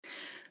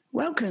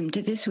Welcome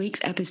to this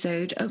week's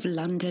episode of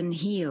London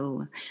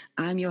Heal.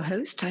 I'm your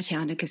host,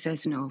 Tatiana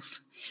Kosesnov.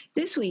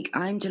 This week,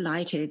 I'm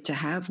delighted to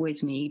have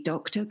with me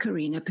Dr.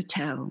 Karina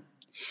Patel.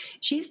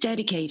 She's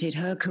dedicated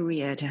her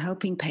career to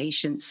helping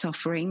patients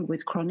suffering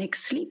with chronic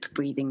sleep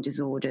breathing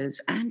disorders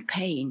and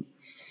pain.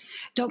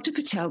 Dr.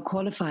 Patel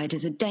qualified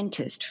as a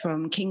dentist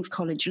from King's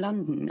College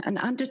London and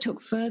undertook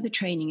further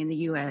training in the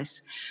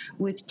US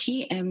with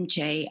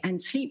TMJ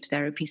and Sleep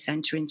Therapy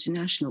Centre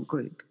International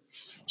Group.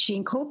 She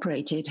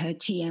incorporated her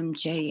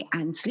TMJ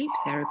and Sleep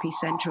Therapy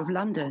Centre of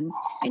London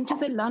into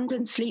the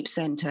London Sleep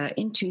Centre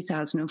in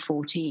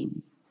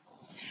 2014.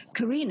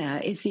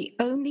 Karina is the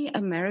only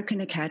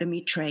American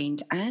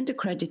Academy-trained and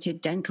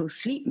accredited dental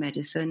sleep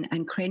medicine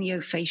and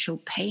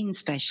craniofacial pain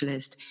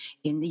specialist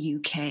in the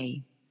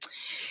UK.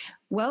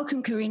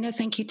 Welcome, Karina.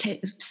 Thank you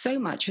so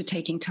much for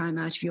taking time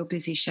out of your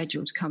busy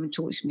schedule to come and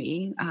talk to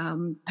me.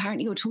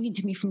 Apparently, you're talking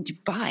to me from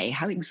Dubai.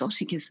 How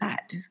exotic is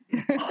that?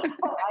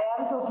 I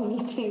am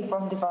talking to you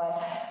from Dubai.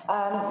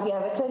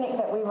 The clinic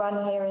that we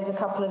run here is a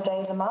couple of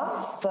days a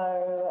month.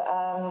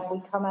 So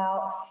we come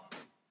out,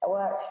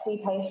 work,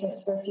 see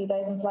patients for a few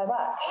days and fly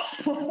back.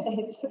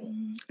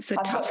 It's a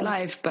tough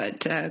life,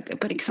 but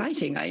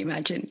exciting, I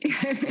imagine.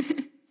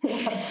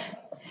 Yeah.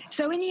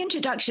 So in the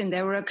introduction,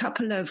 there were a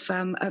couple of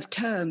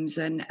terms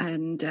and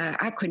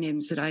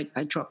acronyms that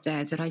I dropped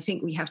there that I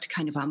think we have to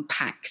kind of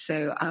unpack.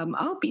 So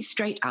I'll be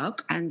straight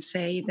up and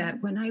say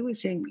that when I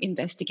was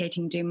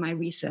investigating, doing my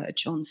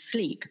research on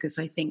sleep, because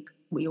I think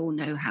we all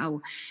know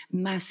how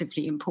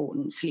massively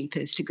important sleep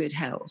is to good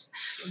health,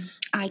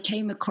 I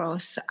came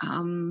across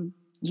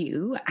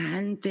you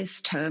and this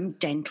term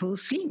dental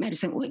sleep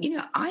medicine. Well,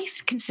 I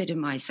consider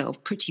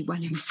myself pretty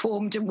well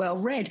informed and well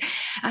read,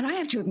 and I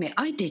have to admit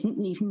I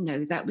didn't even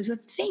know that was a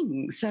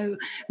thing. So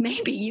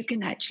maybe you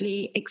can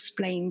actually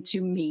explain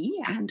to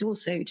me and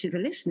also to the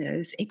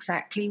listeners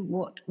exactly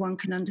what one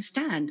can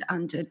understand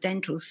under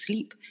dental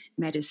sleep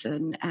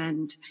medicine,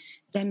 and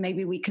then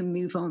maybe we can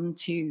move on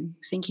to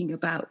thinking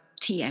about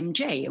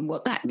TMJ and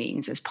what that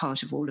means as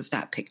part of all of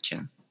that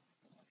picture.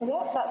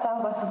 Yeah, that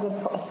sounds like a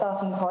good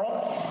starting point.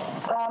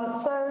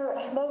 So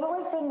there's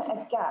always been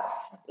a gap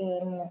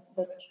in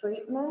the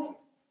treatment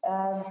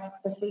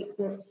for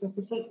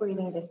sleep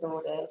breathing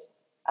disorders.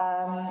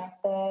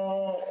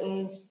 There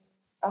is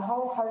a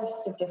whole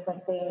host of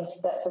different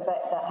things that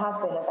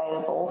have been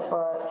available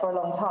for a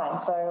long time.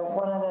 So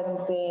one of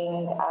them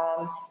being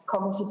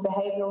cognitive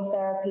behavioural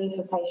therapy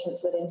for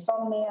patients with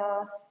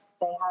insomnia.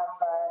 They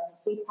have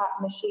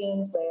CPAP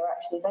machines where you're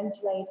actually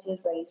ventilated,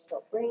 where you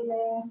stop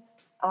breathing.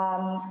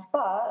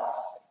 But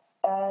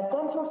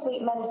dental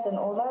sleep medicine,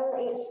 although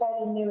it's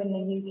fairly new in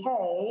the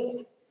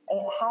UK,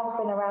 it has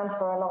been around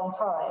for a long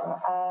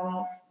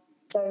time.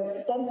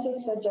 So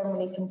dentists are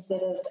generally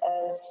considered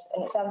as,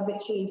 and it sounds a bit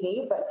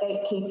cheesy, but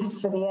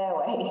gatekeepers for the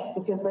airway,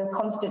 because we're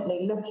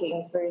constantly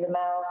looking through the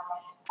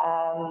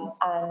mouth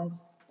and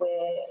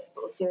we're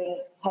sort of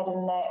doing head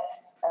and neck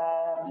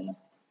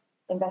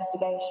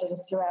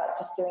investigations throughout,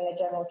 just doing a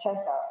general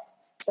checkup.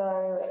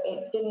 So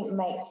it didn't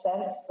make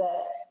sense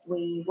that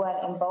we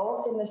weren't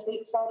involved in the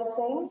sleep side of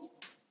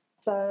things.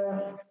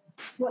 So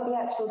what the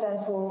actual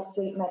dental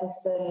sleep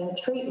medicine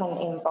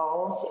treatment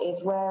involves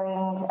is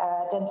wearing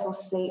dental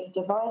sleep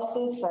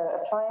devices, so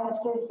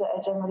appliances that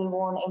are generally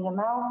worn in your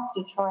mouth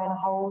to try and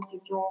hold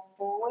your jaw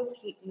forward,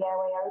 keep the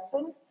airway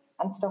open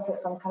and stop it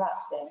from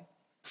collapsing.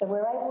 So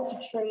we're able to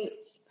treat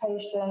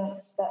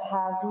patients that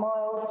have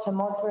mild to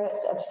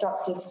moderate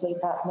obstructive sleep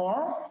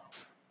apnea,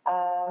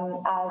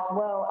 as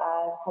well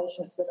as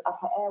patients with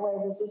upper airway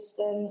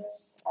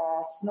resistance,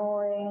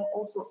 snoring,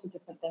 all sorts of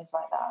different things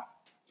like that.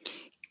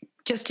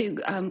 Just to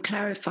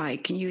clarify,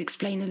 can you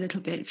explain a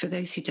little bit for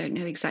those who don't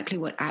know exactly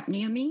what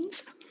apnea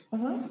means?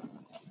 Mm-hmm.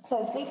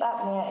 So sleep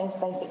apnea is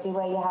basically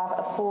where you have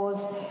a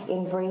pause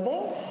in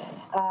breathing.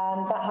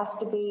 That has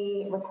to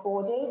be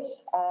recorded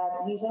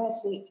using a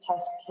sleep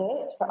test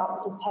kit for up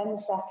to 10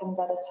 seconds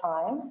at a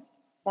time.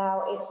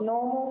 Now, it's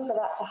normal for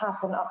that to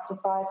happen up to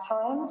 5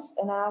 times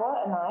an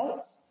hour a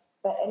night,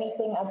 but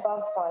anything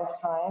above 5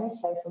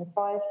 times, so from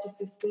 5 to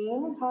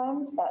 15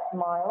 times, that's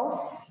mild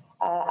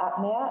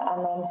apnea,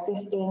 and then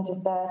 15 to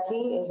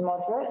 30 is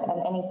moderate,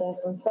 and anything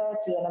from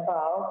 30 and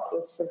above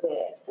is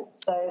severe.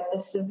 So the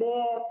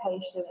severe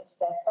patients,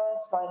 their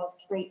first line of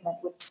treatment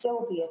would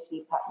still be a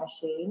CPAP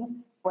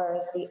machine,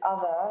 whereas the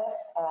other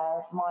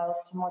mild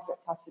to moderate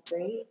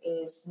category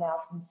is now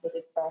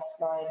considered first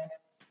line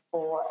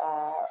for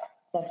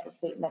dental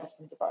sleep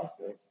medicine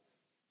devices.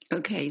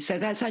 Okay, so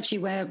that's actually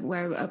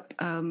where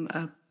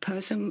a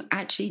person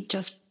actually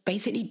just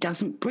basically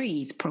doesn't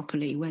breathe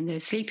properly when they're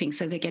sleeping,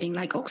 so they're getting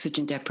like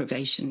oxygen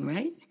deprivation,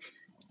 right?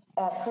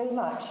 Pretty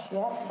much,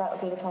 yeah, that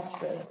would be the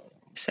category.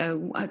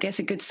 So I guess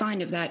a good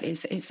sign of that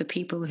is the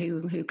people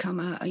who come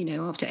out,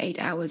 after 8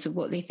 hours of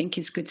what they think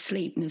is good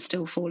sleep and are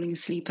still falling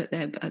asleep at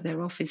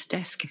their office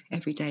desk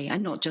every day,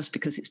 and not just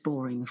because it's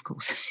boring, of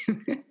course.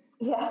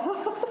 Yeah.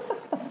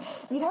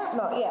 You'd hope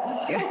not,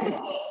 yeah.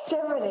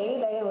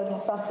 Generally, they would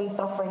be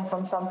suffering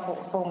from some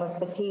form of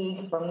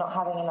fatigue, from not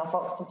having enough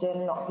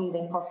oxygen, not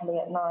breathing properly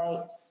at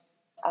night.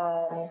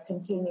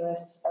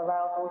 continuous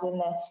arousals in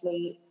their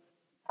sleep.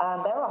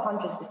 There are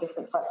hundreds of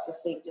different types of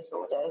sleep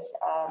disorders.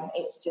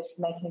 It's just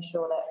making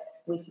sure that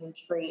we can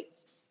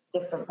treat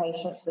different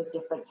patients with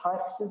different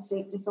types of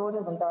sleep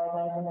disorders and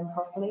diagnosing them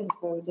properly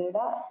before we do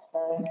that.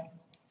 So,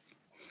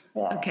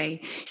 yeah.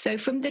 Okay, so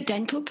from the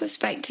dental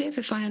perspective,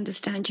 if I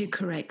understand you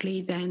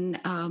correctly, then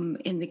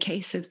in the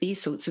case of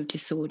these sorts of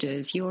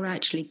disorders, you're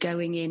actually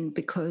going in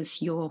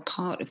because you're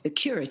part of the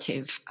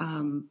curative,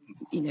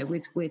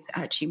 with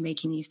actually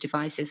making these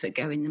devices that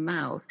go in the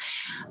mouth.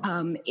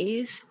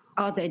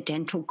 Are there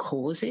dental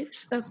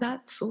causes of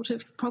that sort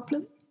of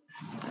problem?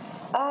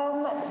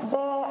 There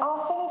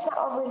are things that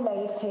are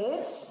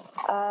related.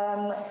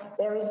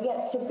 There is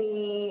yet to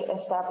be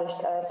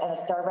established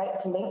a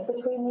direct link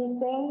between these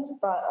things,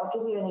 but I'll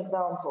give you an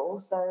example.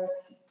 So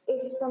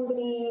if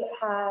somebody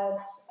had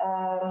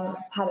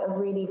a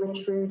really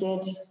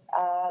retruded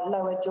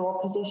lower jaw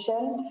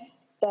position,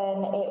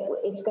 then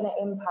it's going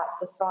to impact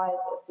the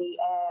size of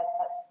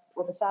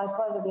the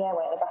size of the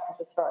airway at the back of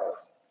the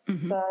throat.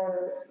 Mm-hmm.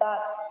 So that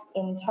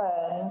in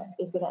turn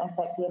is going to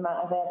affect the amount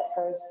of air that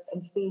goes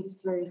and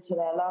feeds through to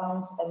their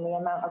lungs and the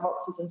amount of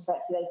oxygen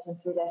circulating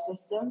through their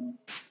system.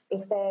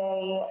 If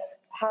they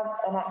have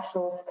an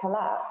actual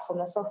collapse and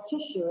the soft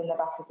tissue in the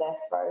back of their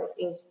throat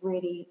is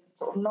really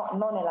sort of not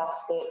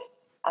non-elastic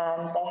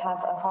and they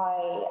have a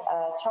high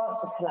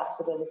chance of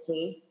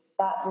collapsibility,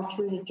 that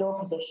retruded jaw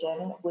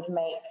position would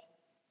make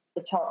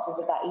the chances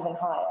of that even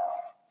higher.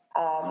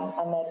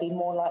 And they'd be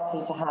more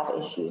likely to have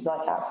issues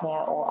like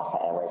apnea or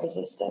upper airway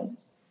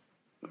resistance.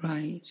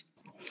 Right.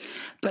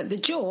 But the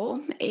jaw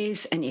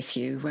is an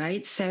issue,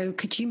 right? So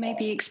could you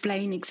maybe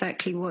explain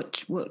exactly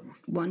what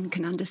one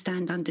can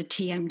understand under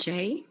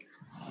TMJ?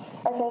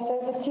 Okay,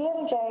 so the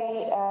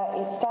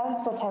TMJ, it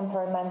stands for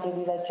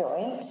temporomandibular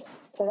joint.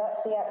 So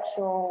that's the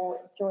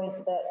actual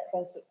joint that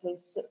basically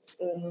sits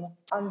in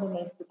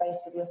underneath the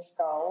base of your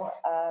skull.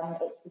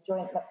 It's the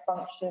joint that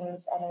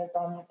functions and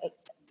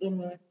it's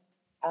in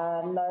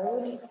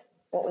load,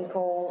 what we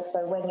call,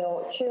 so when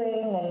you're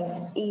chewing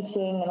and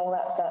eating and all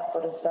that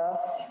sort of stuff,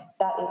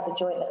 that is the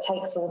joint that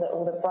takes all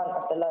the brunt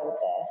of the load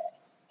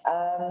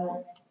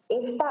there.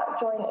 If that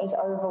joint is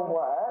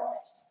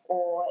overworked,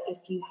 or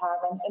if you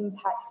have an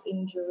impact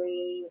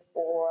injury,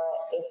 or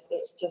if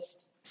it's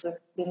just sort of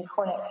been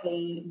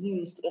chronically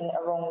used in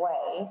a wrong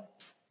way,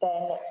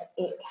 then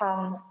it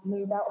can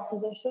move out of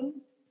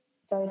position.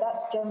 So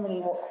that's generally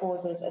what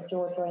causes a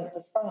jaw joint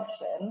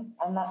dysfunction,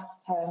 and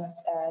that's termed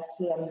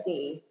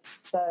TMD.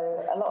 So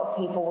a lot of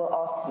people will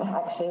ask,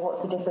 actually,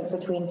 what's the difference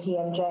between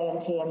TMJ and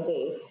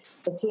TMD?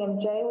 The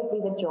TMJ would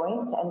be the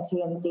joint, and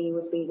TMD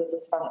would be the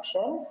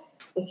dysfunction.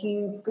 If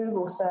you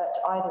Google search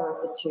either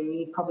of the two,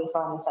 you'd probably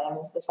find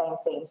the same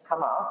things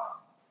come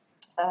up.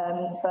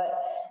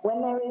 But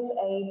when there is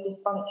a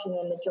dysfunction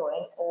in the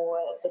joint, or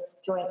the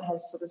joint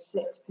has sort of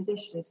slipped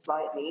position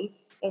slightly,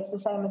 it's the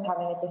same as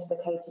having a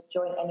dislocated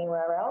joint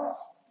anywhere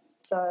else.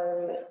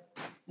 So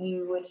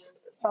you would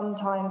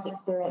sometimes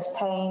experience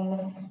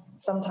pain.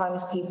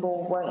 Sometimes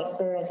people won't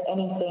experience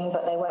anything,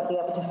 but they won't be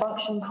able to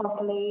function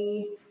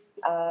properly.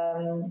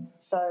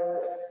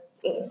 So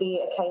it'd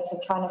be a case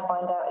of trying to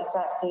find out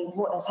exactly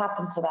what has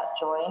happened to that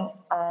joint,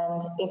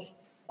 and if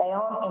they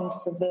aren't in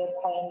severe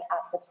pain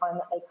at the time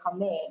that they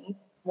come in,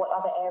 what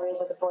other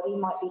areas of the body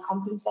might be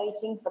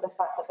compensating for the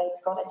fact that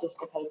they've got a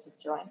dislocated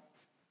joint.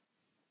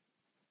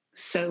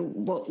 So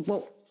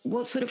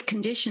what sort of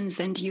conditions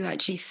then do you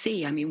actually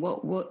see? I mean,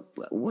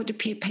 what do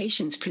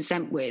patients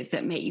present with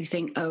that make you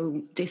think,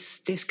 oh,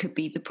 this could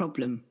be the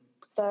problem?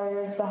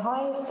 So the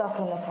highest up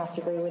in the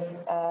category would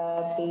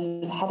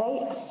be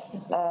headaches,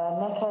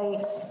 neck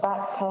aches,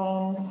 back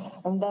pain,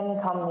 and then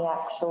come the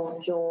actual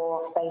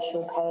jaw,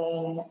 facial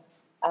pain.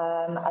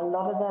 A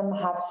lot of them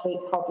have sleep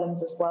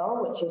problems as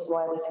well, which is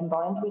why we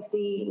combined with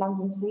the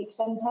London Sleep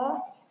Centre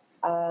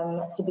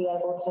to be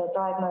able to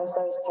diagnose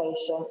those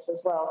patients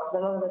as well. Because a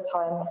lot of the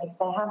time, if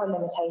they have a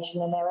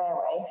limitation in their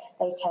airway,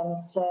 they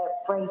tend to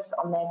brace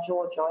on their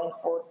jaw joint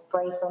or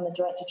brace on the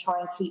joint to try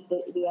and keep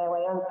the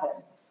airway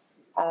open.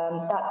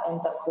 That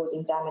ends up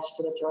causing damage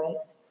to the joint.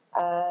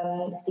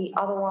 The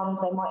other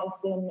ones, they might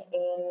have been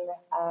in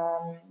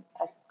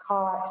a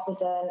car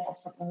accident or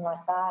something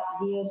like that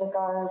years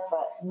ago,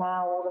 but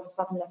now all of a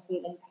sudden they're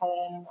feeling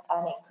pain,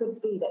 and it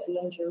could be that the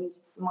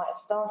injuries might have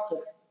started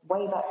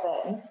way back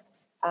then,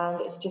 and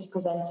it's just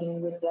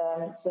presenting with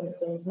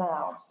symptoms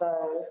now.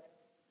 So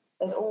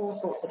there's all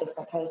sorts of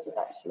different cases,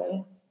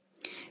 actually.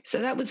 So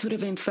that would sort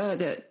of infer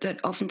that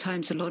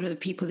oftentimes a lot of the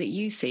people that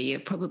you see are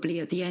probably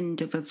at the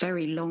end of a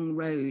very long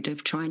road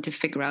of trying to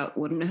figure out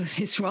what on earth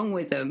is wrong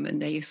with them, and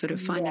they sort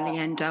of finally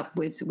end up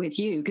with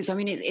you. Because, I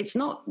mean, it's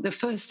not the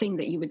first thing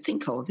that you would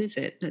think of, is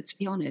it? Let's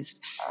be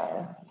honest.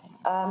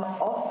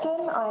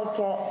 Often I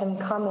get them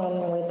come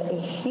in with a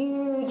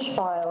huge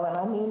file, and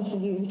I mean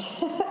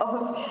huge,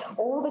 of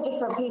all the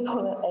different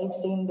people that they've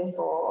seen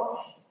before.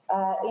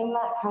 In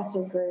that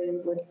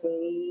category would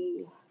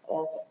be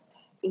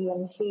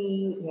ENT,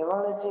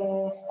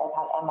 neurologists, they've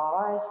had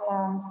MRI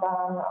scans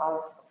done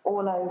of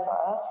all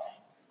over.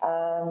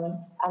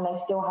 and they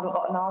still haven't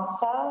got an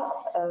answer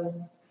of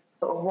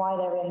sort of why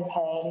they're in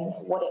pain,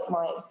 what it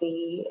might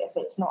be. If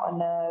it's not a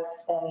nerve,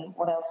 then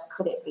what else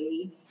could it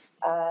be?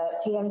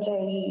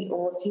 TMJ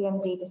or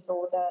TMD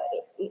disorder,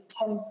 it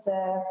tends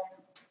to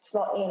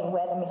slot in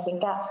where the missing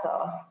gaps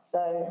are.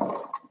 So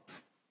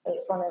it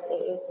is one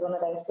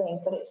of those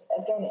things. But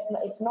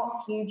it's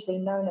not hugely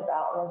known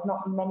about. There's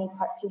not many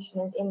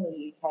practitioners in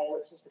the UK,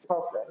 which is the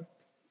problem.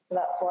 So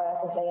that's why I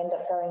think they end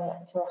up going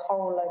to a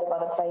whole load of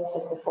other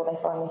places before they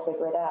finally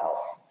figure it out.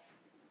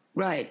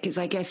 Right, because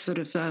I guess sort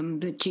of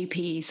the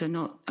GPs are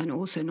not, and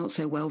also not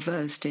so well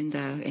versed in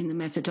the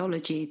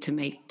methodology to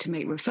make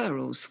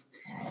referrals.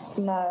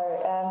 No,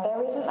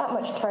 there isn't that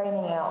much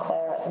training out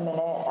there at the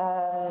minute.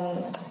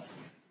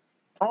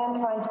 I am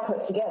trying to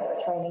put together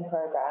a training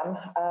program,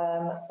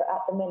 but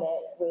at the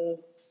minute,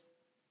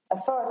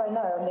 as far as I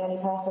know, I'm the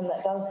only person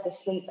that does the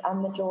sleep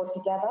and the jaw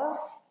together.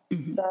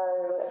 Mm-hmm. So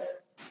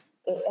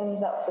it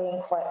ends up being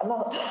quite a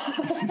lot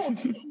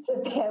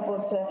to be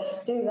able to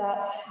do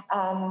that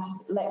and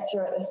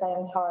lecture at the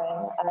same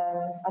time.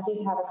 I did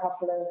have a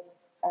couple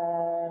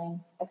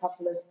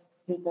of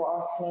people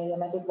ask me,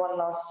 and I did one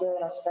last year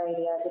in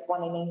Australia, I did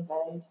one in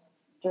England,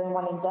 doing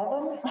one in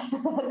Devon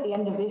at the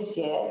end of this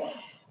year.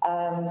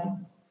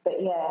 But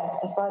yeah,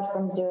 aside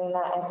from doing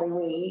that every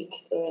week,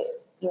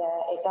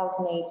 it does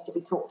need to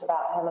be talked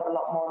about a hell of a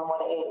lot more than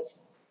what it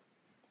is.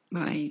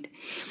 Right.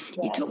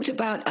 Yeah. You talked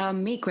about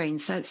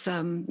migraines. That's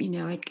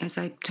as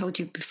I told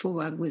you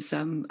before,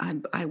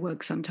 I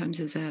work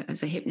sometimes as a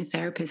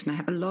hypnotherapist, and I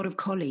have a lot of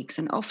colleagues,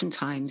 and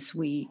oftentimes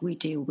we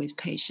deal with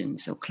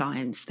patients or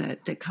clients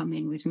that come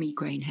in with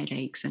migraine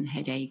headaches. And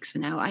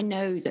now I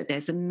know that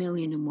there's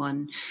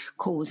 1,000,001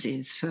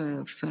 causes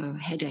for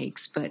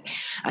headaches, but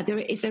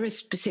is there a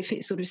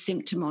specific sort of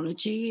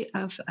symptomology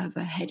of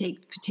a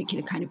headache,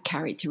 particular kind of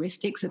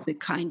characteristics of the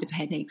kind of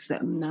headaches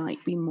that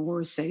might be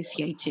more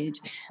associated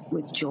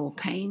with jaw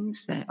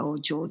pains or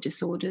jaw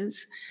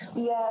disorders?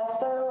 Yeah,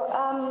 so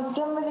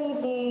generally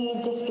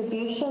the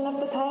distribution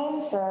of the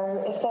pain,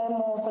 so if they're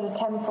more sort of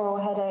temporal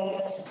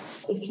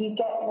headaches, if you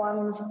get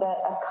ones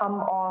that come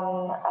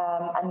on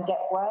and get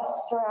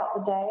worse throughout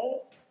the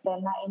day,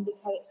 then that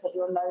indicates that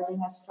you're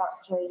loading a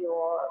structure,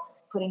 you're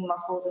putting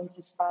muscles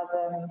into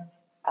spasm,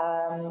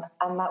 and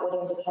that would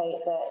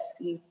indicate that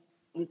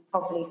you've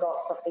probably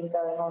got something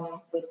going on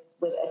with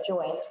a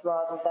joint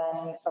rather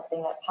than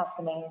something that's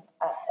happening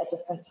at a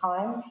different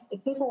time.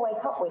 If people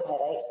wake up with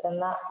headaches, then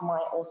that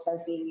might also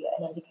be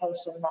an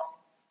indication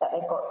that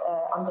they've got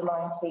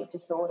underlying sleep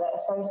disorder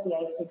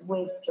associated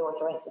with jaw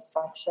joint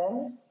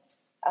dysfunction.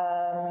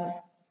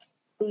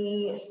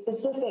 The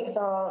specifics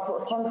are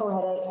sort of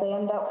temporal headaches. They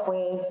end up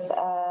with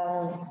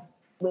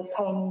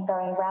pain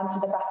going round to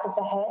the back of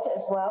the head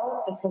as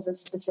well because of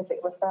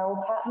specific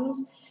referral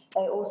patterns.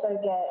 They also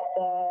get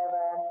their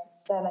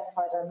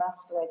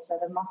sternocleidomastoid, so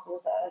the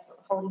muscles that are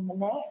holding the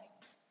neck,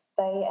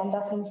 they end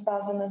up in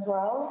spasm as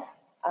well.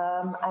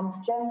 And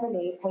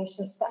generally,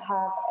 patients that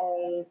have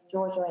a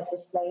jaw joint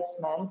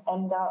displacement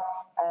end up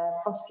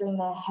posturing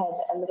their head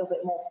a little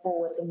bit more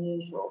forward than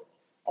usual.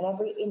 And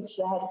every inch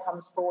your head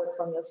comes forward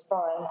from your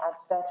spine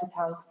adds 30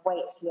 pounds of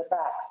weight to your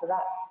back. So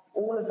that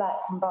all of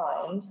that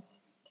combined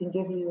can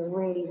give you a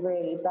really,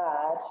 really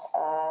bad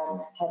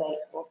headache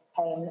or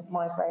pain,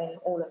 migraine,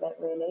 all of it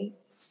really.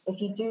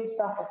 If you do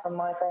suffer from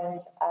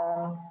migraines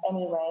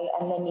anyway,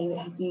 and then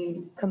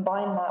you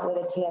combine that with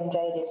a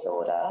TMJ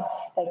disorder,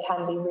 they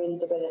can be really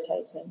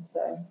debilitating.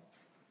 So,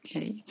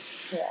 okay,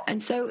 yeah.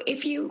 And so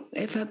if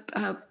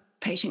a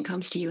patient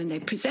comes to you and they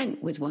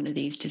present with one of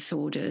these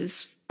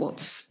disorders,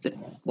 what's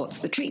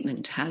the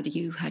treatment? How do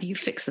you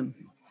fix them?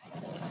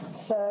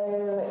 So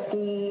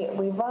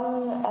we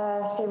run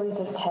a series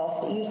of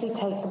tests. It usually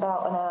takes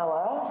about an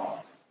hour.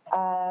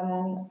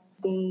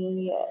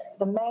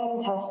 The main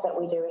test that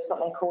we do is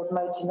something called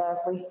motor nerve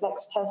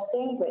reflex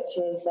testing, which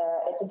is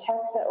it's a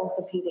test that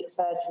orthopedic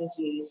surgeons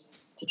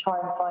use to try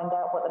and find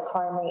out what the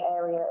primary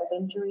area of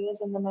injury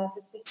is in the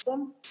nervous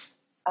system.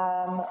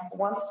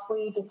 Once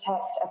we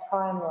detect a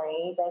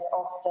primary, there's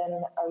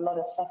often a lot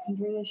of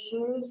secondary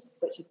issues,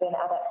 which have been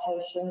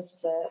adaptations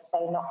to,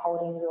 say, not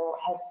holding your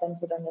head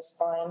centered on your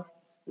spine.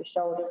 Your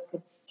shoulders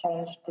could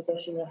change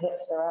position, your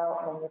hips are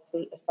out, and your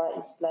feet are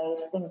slightly splayed,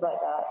 things like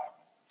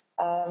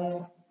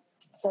that.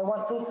 So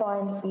once we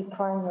find the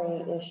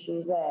primary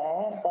issue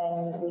there,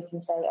 then we can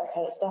say,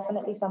 okay, it's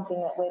definitely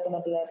something that we're going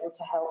to be able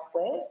to help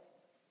with.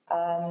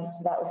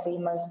 So that would be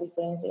mostly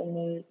things in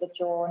the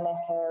jaw,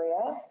 neck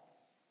area.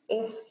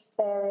 If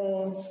there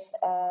is,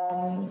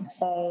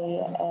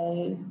 say,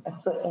 a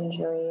foot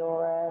injury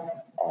or,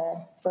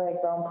 for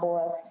example,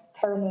 a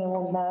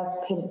peroneal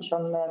nerve pinch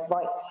on the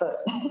right foot,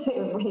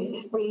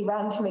 really, really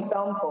random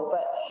example,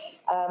 but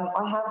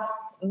I have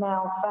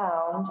now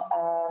found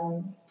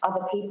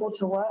other people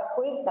to work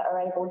with that are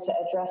able to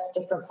address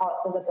different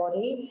parts of the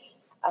body.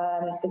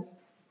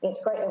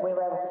 it's great that we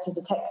were able to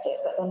detect it,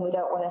 but then we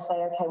don't want to say,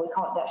 okay, we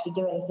can't actually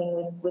do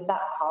anything with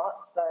that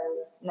part, so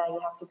now you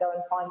have to go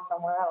and find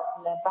somewhere else,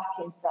 and then back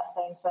into that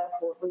same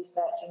circle of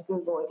research and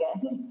Google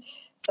again.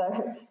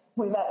 So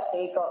we've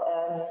actually got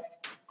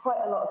quite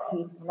a lot of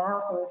people now.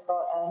 So we've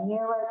got a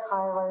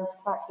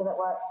neurochiropractor that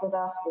works with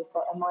us. We've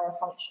got a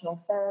myofunctional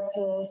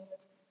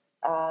therapist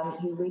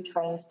who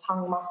retrains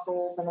tongue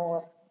muscles and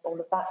all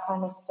of that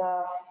kind of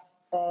stuff.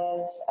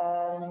 There's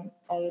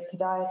a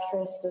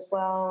podiatrist as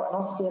well, an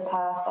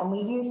osteopath, and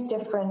we use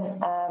different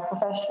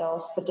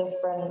professionals for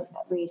different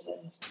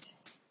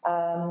reasons.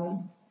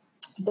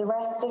 The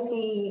rest of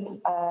the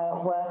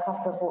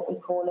workup of what we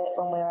call it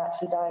when we're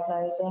actually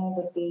diagnosing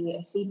would be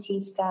a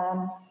CT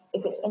scan.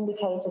 If it's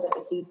indicated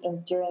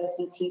during the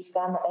CT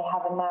scan that they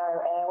have a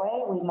narrow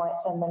airway, we might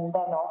send them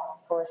then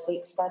off for a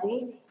sleep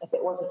study if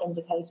it wasn't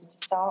indicated to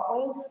start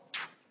with.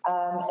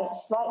 It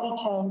slightly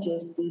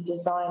changes the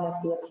design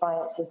of the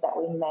appliances that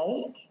we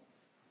make.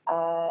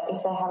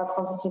 If they have a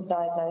positive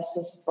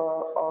diagnosis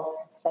of,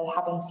 say,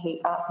 having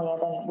sleep apnea,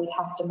 then we'd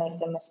have to make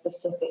them a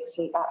specific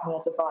sleep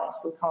apnea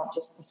device. We can't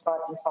just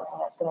prescribe them something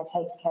that's going to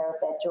take care of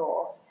their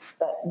jaw,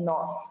 but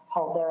not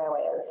hold their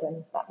airway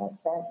open, if that makes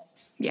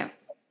sense. Yeah.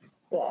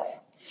 Yeah.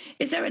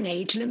 Is there an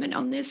age limit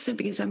on this?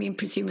 Because, I mean,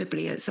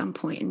 presumably at some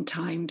point in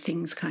time,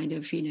 things kind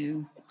of,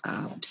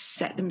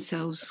 set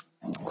themselves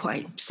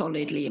quite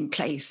solidly in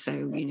place.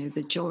 So,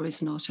 the jaw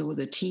is not, or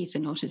the teeth are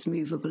not as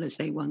movable as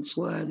they once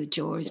were. The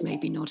jaw is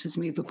maybe not as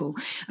movable.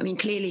 I mean,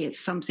 clearly it's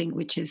something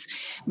which is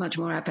much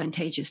more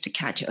advantageous to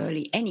catch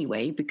early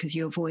anyway, because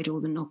you avoid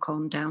all the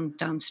knock-on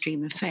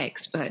downstream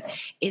effects. But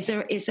is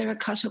there a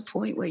cut-off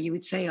point where you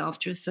would say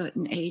after a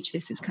certain age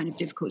this is kind of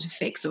difficult to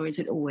fix, or is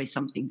it always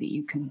something that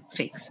you can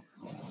fix?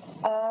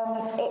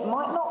 It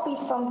might not be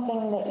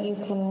something that you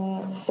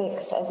can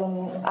fix as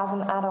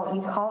an adult.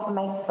 You can't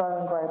make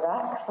bone grow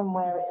back from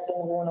where it's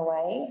been worn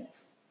away.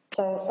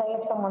 So say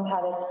if someone's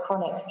had a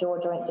chronic jaw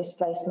joint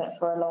displacement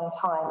for a long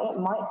time, it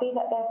might be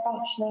that they're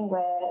functioning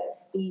where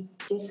the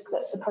disc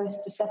that's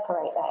supposed to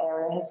separate that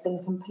area has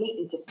been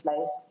completely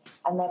displaced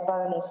and their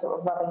bone is sort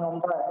of rubbing on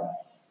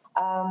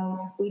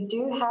bone. We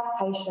do have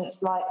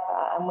patients like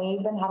that, and we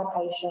even had a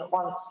patient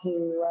once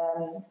who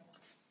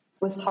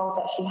was told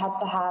that she had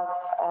to have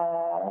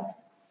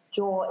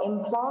jaw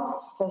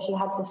implants, so she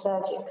had to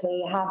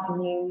surgically have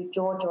new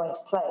jaw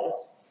joints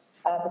placed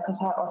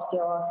because her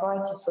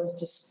osteoarthritis was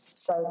just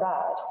so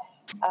bad.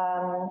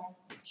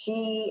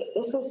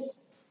 This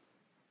was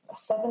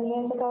 7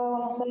 years ago, I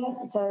want to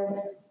say.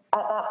 So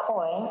at that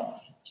point,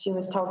 she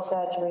was told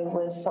surgery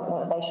was something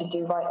that they should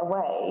do right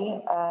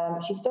away.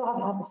 She still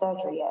hasn't had the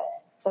surgery yet.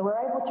 So we're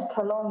able to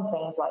prolong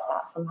things like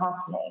that from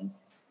happening.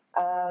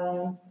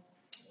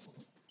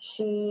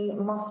 She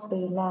must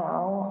be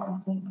now,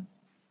 I think,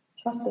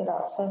 she must be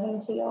about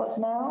 70 odd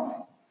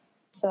now.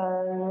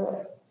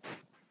 So,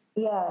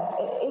 yeah,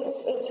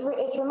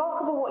 it's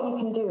remarkable what you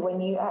can do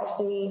when you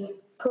actually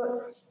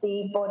put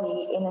the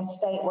body in a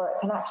state where it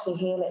can actually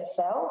heal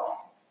itself.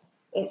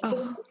 It's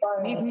just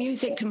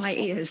music to my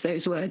ears,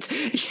 those words.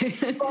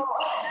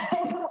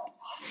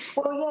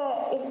 Well,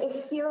 yeah,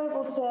 if you're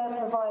able to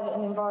provide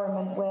an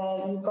environment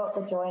where you've got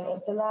the joint,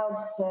 it's allowed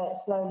to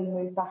slowly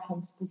move back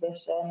into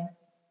position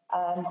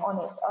on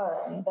its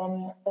own,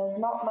 then there's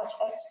not much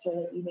extra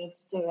that you need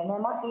to do. And there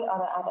might be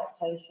other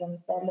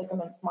adaptations. Their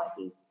ligaments might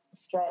be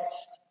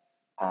stretched,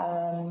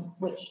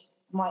 which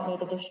might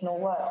need additional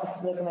work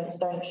because ligaments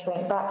don't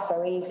shrink back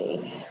so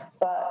easy.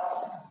 But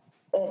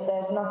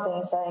there's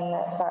nothing saying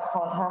that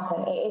can't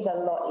happen. It is a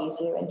lot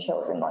easier in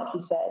children, like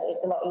you said.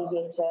 It's a lot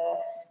easier to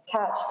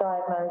catch,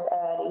 diagnose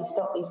early,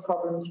 stop these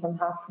problems from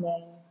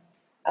happening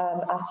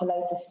at a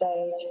later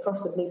stage,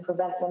 possibly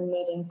prevent them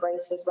needing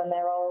braces when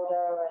they're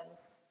older and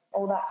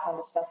all that kind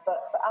of stuff. But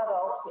for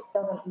adults, it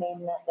doesn't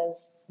mean that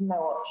there's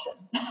no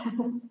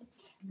option.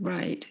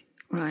 Right.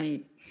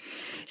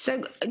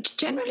 So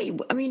generally,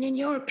 I mean, in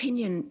your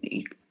opinion,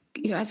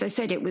 as I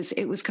said, it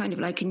was kind of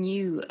like a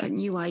new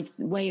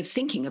way of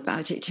thinking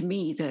about it to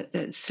me,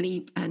 that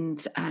sleep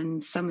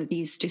and some of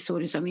these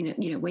disorders. I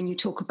mean, when you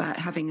talk about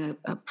having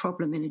a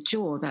problem in a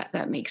jaw,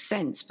 that makes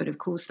sense. But of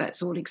course,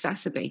 that's all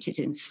exacerbated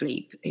in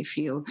sleep. If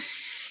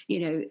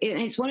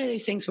it's one of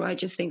those things where I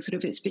just think sort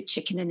of it's a bit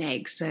chicken and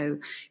egg. So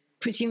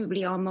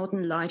presumably our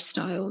modern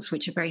lifestyles,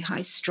 which are very high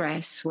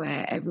stress,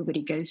 where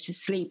everybody goes to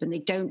sleep and they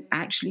don't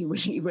actually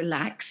really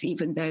relax,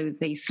 even though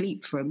they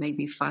sleep for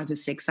maybe 5 or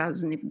 6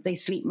 hours, and they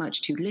sleep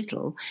much too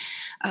little.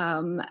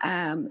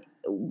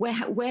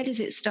 Where does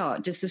it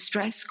start? Does the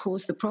stress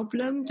cause the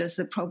problem? Does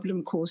the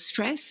problem cause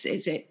stress?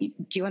 Do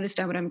you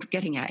understand what I'm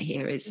getting at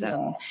here?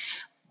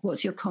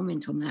 What's your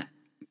comment on that?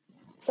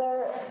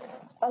 So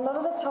a lot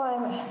of the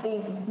time,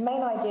 the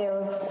main idea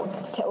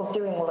of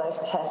doing all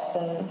those tests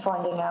and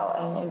finding out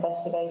and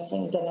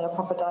investigating, getting a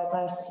proper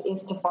diagnosis,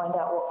 is to find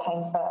out what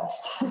came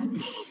first.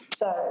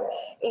 So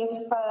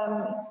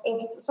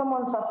if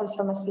someone suffers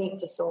from a sleep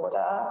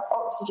disorder,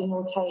 oxygen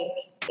will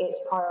take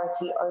its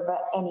priority over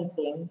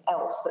anything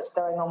else that's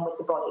going on with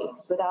the body.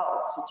 Because without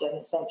oxygen,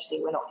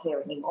 essentially, we're not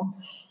here anymore.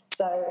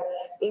 So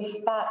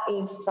if that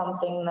is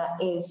something that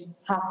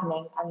is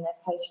happening and the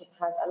patient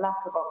has a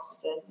lack of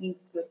oxygen, you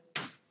could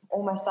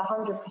almost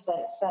 100%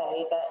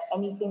 say that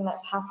anything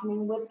that's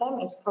happening with them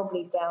is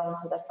probably down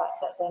to the fact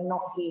that they're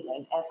not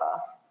healing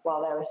ever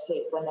while they're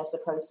asleep when they're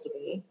supposed to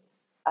be.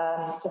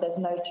 So there's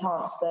no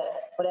chance that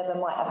whatever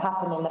might have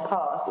happened in the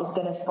past is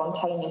going to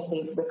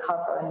spontaneously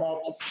recover and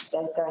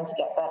they're going to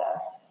get better.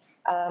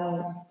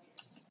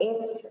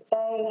 If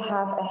they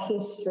have a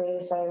history,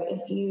 so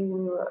if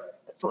you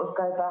sort of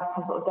go back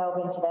and sort of delve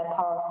into their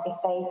past, if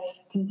they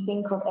can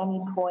think of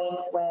any point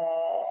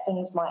where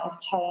things might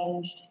have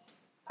changed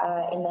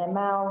in their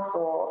mouth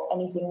or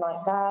anything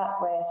like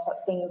that, where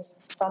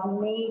things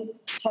suddenly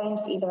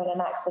changed either in an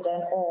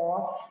accident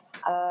or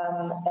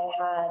they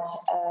had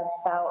a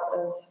bout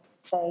of,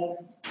 say,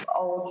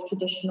 old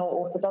traditional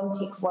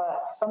orthodontic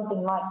work,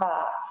 something like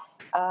that,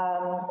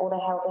 or they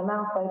held their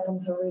mouth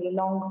open for really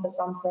long for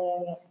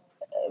something,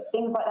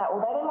 things like that.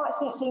 Although they might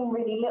seem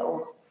really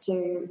little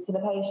to the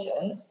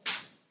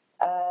patients,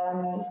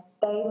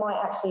 they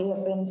might actually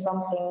have been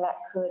something that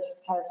could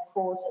have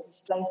caused a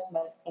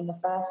displacement in the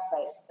first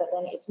place, but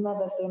then it's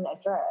never been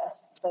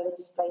addressed, so the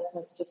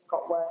displacement's just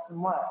got worse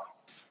and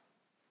worse.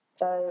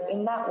 So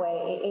in that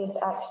way, it is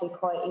actually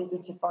quite easy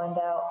to find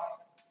out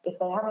if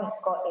they haven't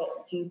got it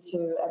due to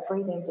a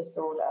breathing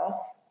disorder,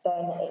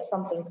 then it's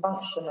something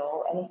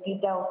functional, and if you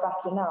delve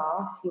back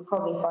enough, you'll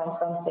probably find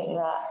something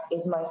that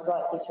is most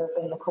likely to have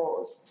been the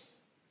cause.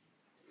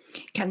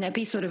 Can there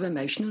be sort of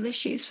emotional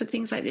issues for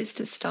things like this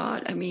to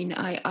start? I mean,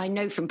 I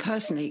know from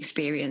personal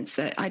experience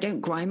that I don't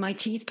grind my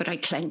teeth, but I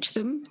clench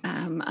them.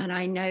 And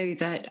I know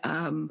that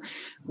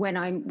when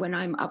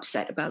I'm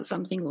upset about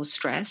something or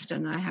stressed,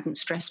 and I haven't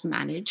stress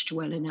managed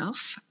well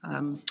enough,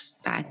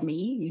 bad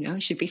me, I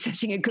should be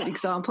setting a good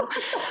example.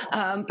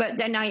 But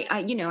then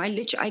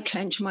I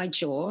clench my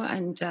jaw,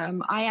 and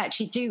I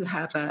actually do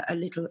have a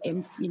little,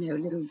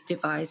 little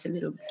device, a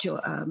little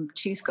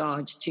tooth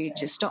guard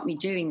to stop me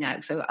doing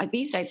that. So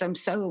these days I'm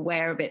so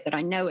aware of it that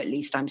I know at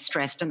least I'm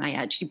stressed, and I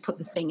actually put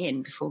the thing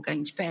in before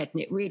going to bed,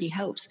 and it really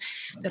helps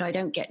that I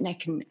don't get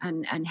neck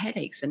and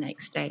headaches the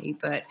next day.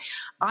 But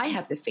I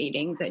have the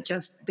feeling that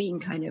just being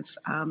kind of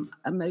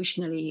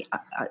emotionally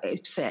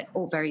upset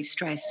or very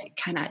stressed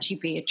can actually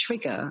be a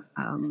trigger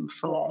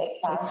for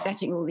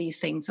setting all these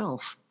things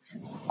off.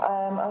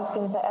 I was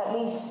going to say at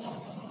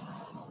least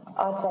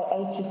I'd say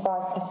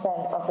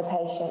 85% of the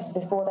patients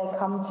before they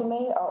come to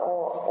me are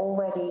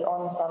already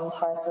on some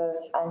type of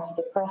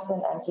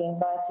antidepressant,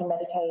 anti-anxiety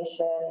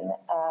medication,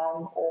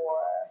 or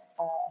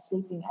a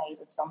sleeping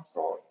aid of some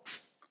sort.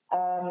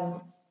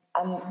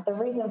 And the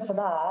reason for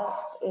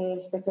that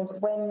is because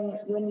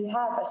when you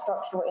have a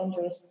structural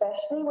injury,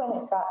 especially when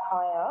it's that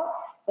high up,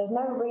 there's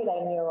no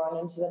relay neuron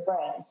into the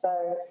brain.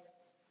 So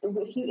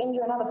if you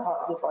injure another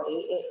part of your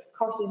body, it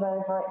crosses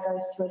over, it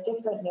goes to a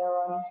different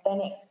neuron, then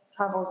it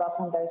travels up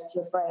and goes to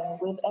your brain.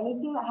 With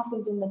anything that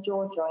happens in the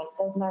jaw joint,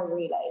 there's no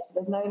relay. So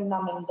there's no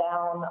numbing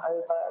down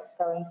over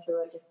going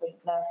through a different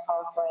nerve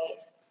pathway.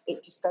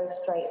 It just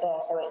goes straight there.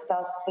 So it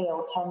does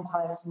feel 10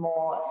 times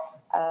more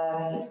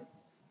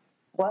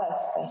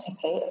worse,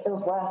 basically. It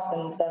feels worse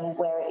than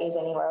where it is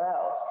anywhere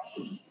else.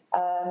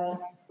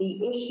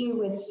 The issue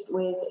with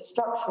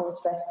structural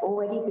stress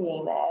already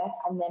being there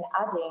and then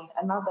adding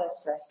another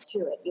stress to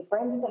it, your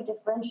brain doesn't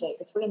differentiate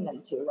between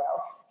them too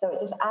well. So it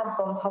just adds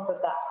on top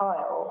of that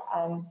pile.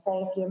 And say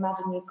if you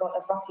imagine you've got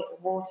a bucket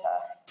of water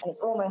and it's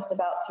almost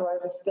about to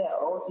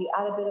overspill, you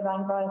add a bit of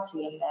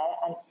anxiety in there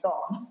and it's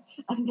gone.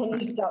 And then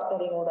you start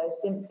getting all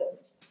those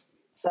symptoms.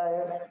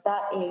 So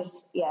that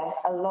is,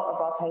 a lot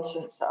of our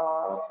patients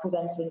are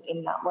presenting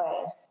in that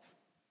way.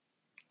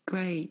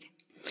 Great.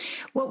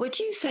 What would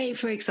you say,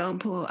 for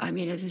example, I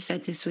mean, as I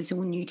said, this was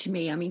all new to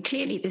me. I mean,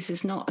 clearly this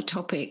is not a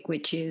topic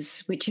which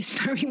is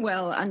very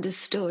well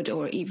understood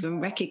or even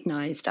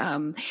recognized.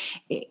 Can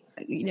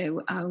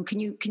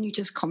you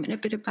just comment a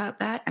bit about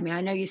that? I mean,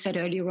 I know you said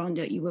earlier on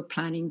that you were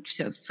planning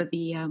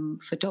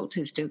for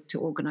doctors to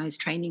organize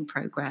training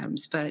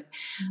programs, but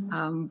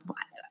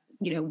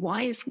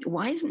why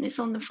isn't this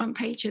on the front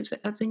page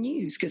of the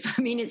news? Because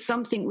I mean, it's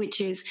something which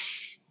is,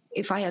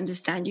 if I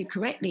understand you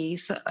correctly,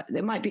 so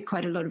there might be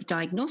quite a lot of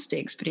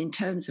diagnostics, but in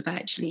terms of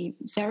actually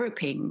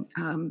therapying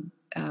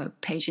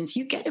patients,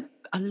 you get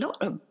a lot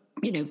of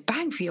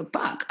bang for your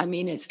buck. I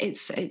mean, it's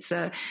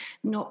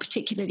not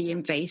particularly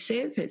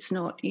invasive. It's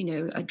not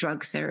a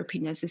drug therapy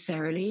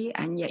necessarily,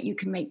 and yet you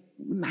can make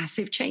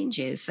massive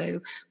changes.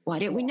 So why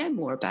don't we know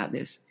more about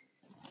this?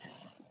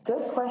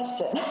 Good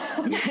question.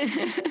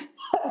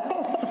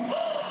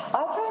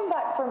 I came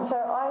back from, so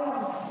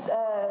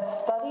I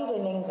studied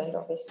in England,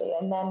 obviously,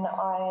 and then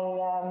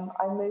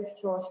I moved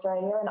to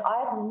Australia, and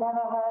I'd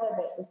never heard of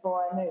it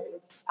before I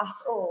moved at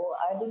all.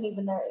 I didn't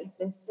even know it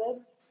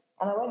existed.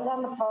 And I went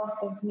down the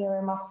path of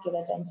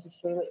neuromuscular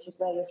dentistry, which is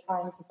where you're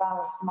trying to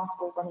balance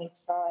muscles on each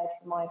side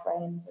for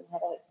migraines and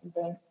headaches and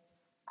things.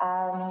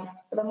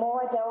 But the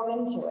more I delve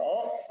into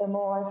it, the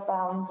more I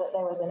found that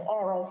there was an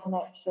airway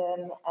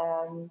connection,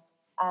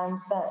 and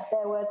that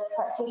there were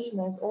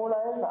practitioners all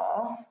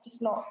over,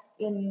 just not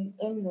in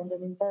England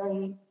and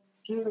very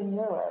few in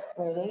Europe,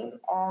 really,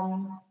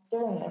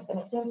 doing this. And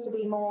it seems to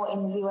be more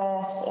in the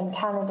US, in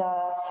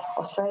Canada,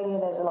 Australia,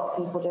 there's a lot of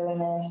people doing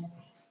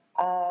this.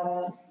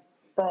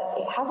 But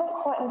it hasn't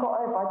quite got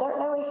over. I don't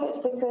know if it's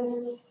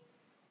because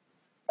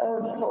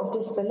of sort of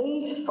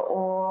disbelief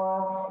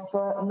or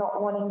for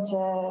not wanting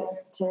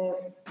to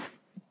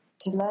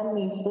learn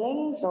new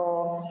things,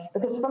 or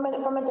because from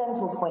a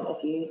dental point of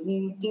view,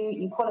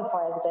 you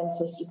qualify as a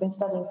dentist. You've been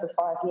studying for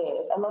 5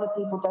 years. A lot of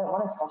people don't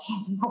want to study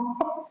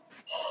anymore.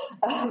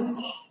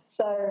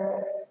 So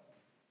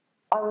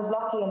I was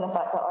lucky in the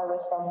fact that I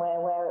was somewhere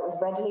where it was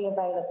readily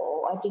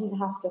available. I didn't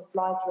have to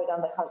fly to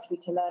another country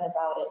to learn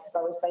about it because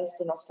I was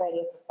based in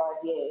Australia for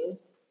 5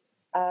 years.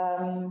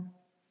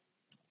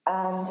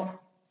 And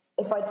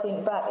if I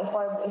think back, if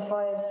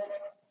I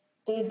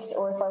did,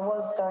 or if I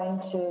was going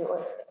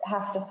to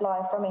have to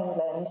fly from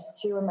England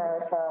to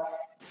America,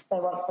 say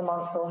once a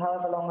month or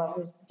however long I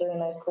was doing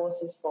those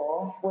courses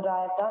for, would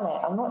I have done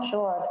it? I'm not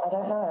sure. I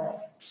don't know.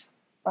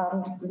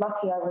 I'm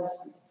lucky I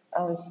was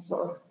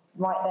sort of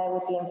right there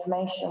with the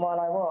information while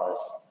I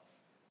was.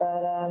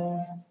 But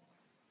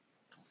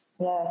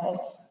yeah,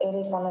 it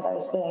is one of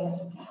those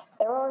things.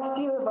 There are a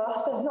few of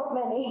us. There's not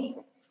many.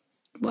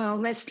 Well,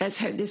 let's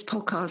hope this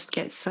podcast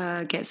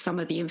gets some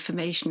of the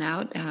information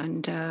out,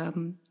 and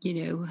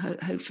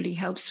hopefully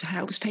helps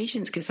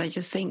patients, because I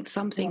just think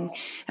something,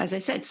 as I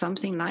said,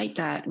 something like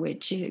that,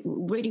 which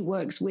really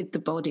works with the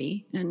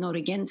body and not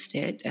against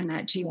it, and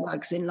actually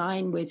works in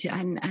line with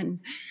and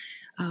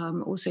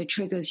also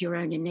triggers your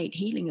own innate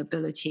healing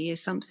ability,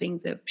 is something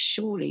that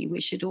surely we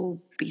should all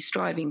be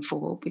striving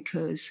for,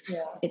 because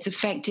it's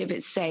effective,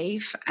 it's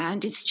safe,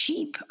 and it's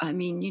cheap. I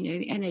mean,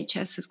 the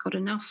NHS has got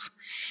enough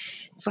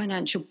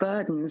financial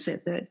burdens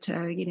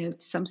that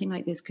something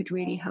like this could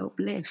really help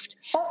lift.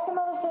 That's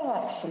another thing,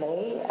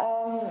 actually.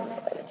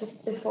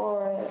 Just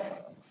before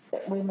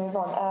we move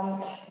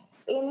on,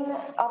 in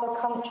other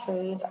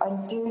countries, I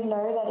do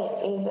know that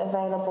it is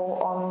available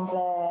on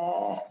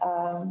their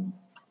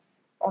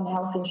on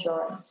health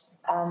insurance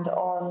and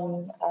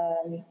on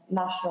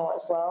national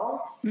as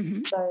well.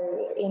 Mm-hmm.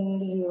 So in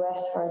the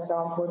US, for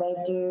example, they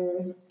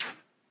do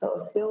sort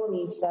of bill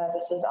these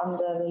services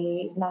under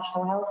the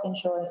national health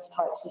insurance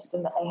type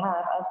system that they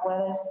have, as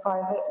well as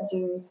private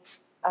do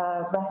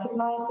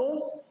recognise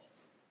this.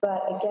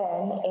 But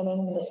again, in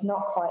England, it's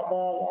not quite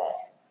there yet.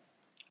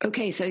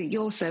 Okay, so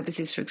your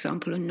services, for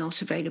example, are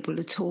not available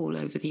at all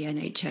over the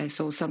NHS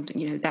or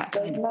something, that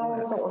There's kind of no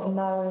sort of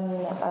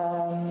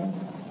known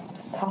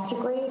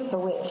category for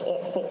which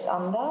it fits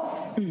under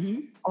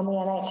on the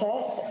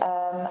NHS.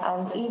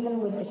 And even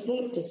with the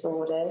sleep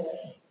disorders,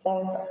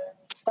 they've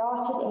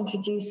started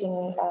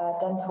introducing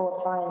dental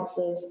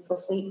appliances for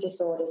sleep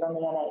disorders on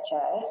the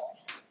NHS,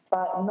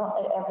 but not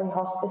at every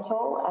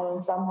hospital. And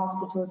in some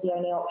hospitals, the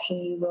only option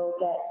you will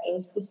get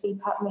is the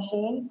CPAP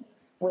machine,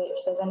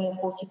 which there's only a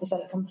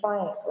 40%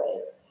 compliance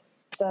with.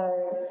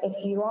 So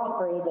if you aren't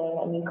breathing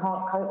and you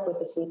can't cope with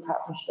the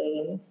CPAP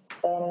machine,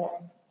 then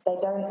they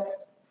don't,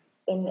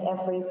 in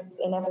every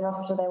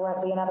hospital, there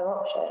won't be another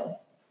option,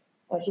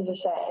 which is a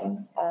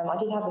shame. I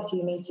did have a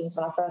few meetings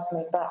when I first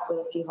moved back with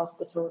a few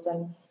hospitals,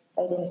 and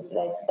they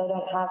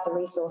don't have the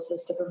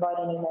resources to provide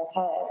any more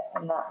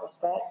care in that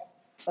respect.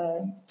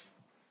 So,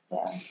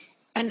 yeah.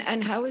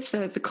 And how is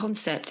the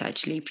concept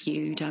actually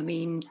viewed? I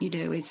mean,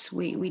 it's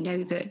we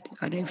know that,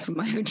 I know from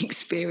my own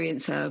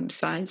experience,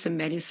 science and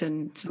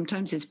medicine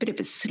sometimes it's a bit of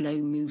a slow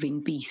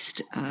moving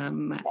beast.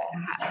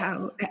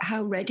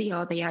 How ready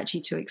are they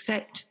actually to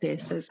accept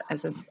this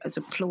as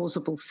a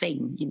plausible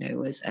thing?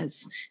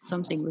 As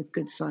something with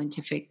good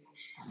scientific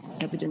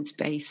evidence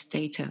based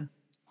data.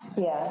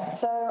 Yeah,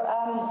 so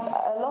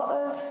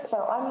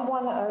I'm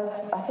one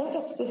of, I think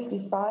it's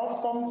 55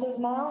 centres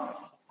now.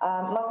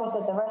 Like I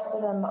said, the rest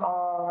of them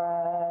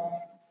are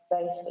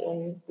based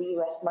in the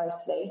US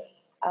mostly.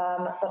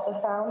 But the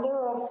founder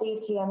of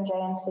the TMJ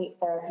and Sleep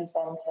Therapy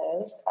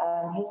Centres,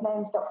 his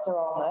name's Dr.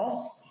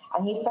 Olmus,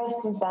 and he's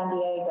based in San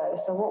Diego.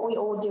 So what we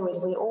all do is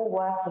we all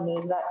work in the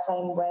exact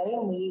same way,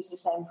 and we use the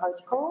same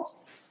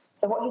protocols.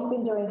 So what he's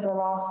been doing for the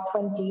last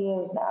 20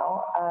 years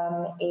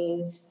now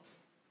is,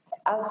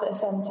 as a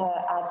centre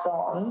adds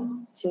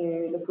on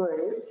to the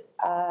group,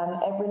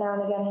 every now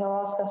and again he'll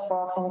ask us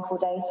for our clinical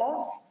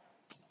data,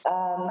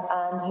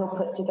 and he'll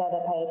put together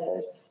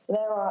papers. So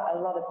there are a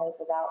lot of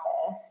papers out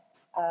there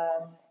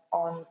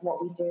on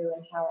what we do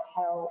and how it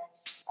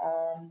helps,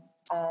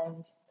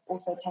 and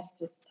also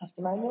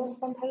testimonials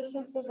from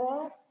patients as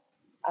well,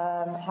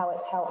 how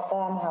it's helped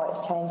them, how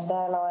it's changed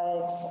their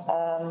lives.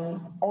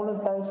 All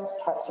of those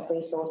types of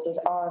resources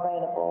are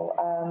available.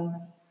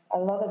 A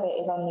lot of it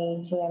is on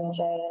the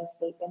TMJ and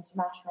Sleep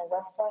International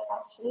website,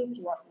 actually, if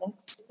you want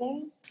links to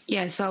things.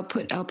 Yes, I'll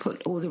put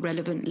all the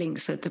relevant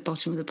links at the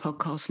bottom of the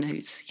podcast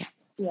notes.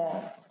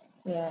 Yeah.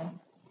 Yeah.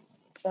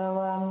 So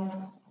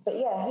But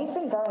yeah, he's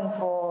been going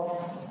for,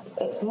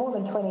 it's more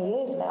than 20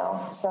 years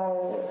now.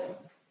 So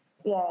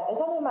yeah, it's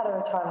only a matter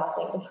of time, I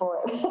think,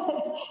 before it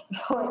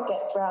before it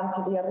gets round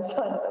to the other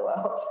side of the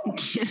world.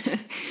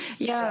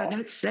 Yeah,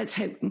 let's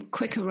hope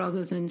quicker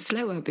rather than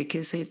slower,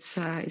 because it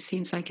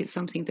seems like it's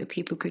something that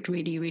people could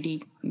really,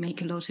 really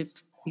make a lot of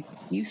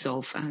use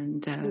of.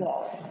 And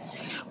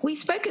we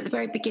spoke at the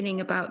very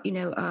beginning about,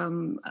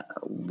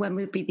 when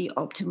would be the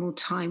optimal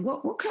time.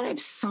 What kind of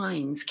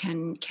signs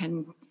can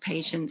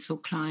patients or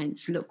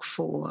clients look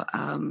for,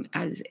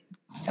 as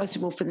first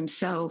of all for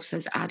themselves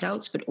as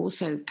adults, but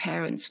also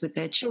parents with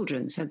their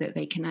children, so that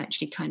they can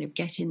actually kind of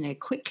get in there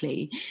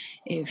quickly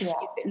if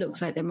it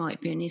looks like there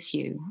might be an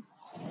issue?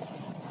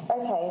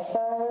 Okay,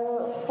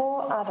 so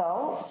for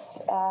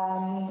adults,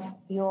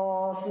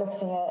 you're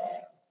looking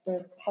at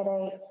the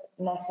headaches,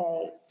 neck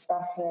aches,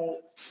 back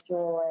aches,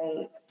 jaw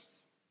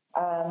aches.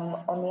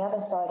 On the other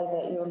side of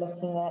it, you're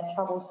looking at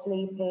trouble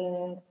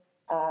sleeping,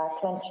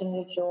 clenching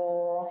your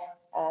jaw,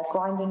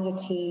 grinding your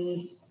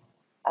teeth.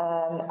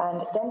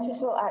 And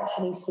dentists will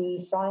actually see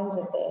signs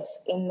of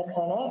this in the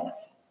clinic,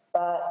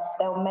 but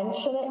they'll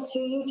mention it to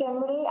you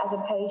generally as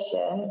a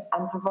patient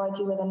and provide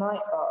you with a night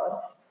guard,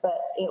 but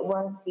it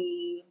won't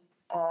be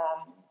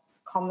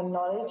common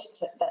knowledge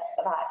that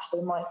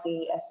actually might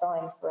be a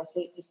sign for a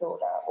sleep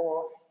disorder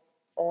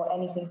or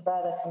anything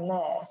further from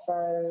there.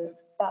 So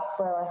that's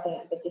where I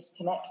think the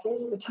disconnect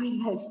is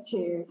between those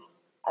two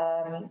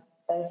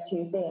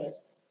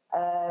things.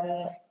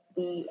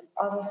 The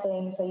other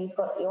thing, so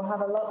you'll have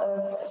a lot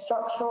of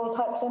structural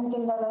type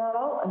symptoms as an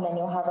adult, and then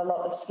you'll have a lot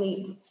of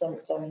sleep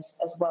symptoms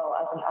as well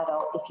as an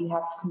adult if you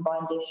have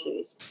combined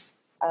issues.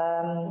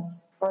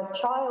 For a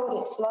child,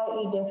 it's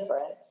slightly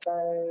different.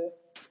 So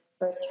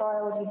for a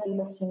child, you'd be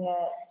looking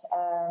at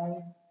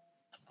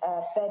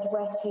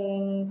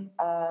bedwetting,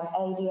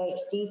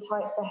 ADHD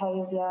type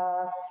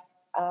behaviour,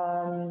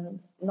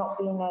 not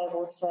being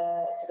able to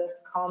sort of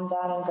calm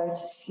down and go to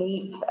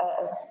sleep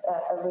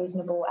at a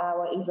reasonable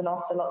hour, even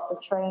after lots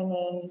of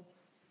training,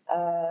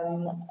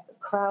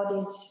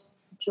 crowded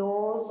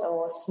jaws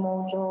or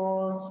small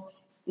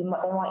jaws. They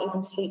might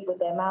even sleep with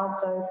their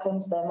mouths open,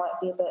 so there might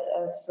be a bit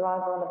of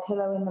saliva on the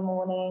pillow in the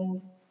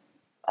morning.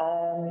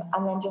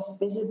 And then just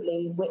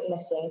visibly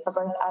witnessing, for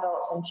both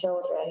adults and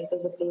children,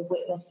 visibly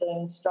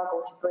witnessing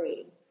struggle to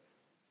breathe.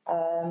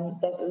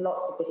 There's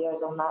lots of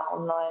videos on that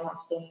online.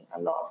 I've seen a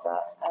lot of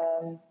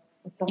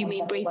that. You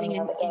mean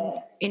breathing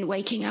in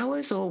waking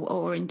hours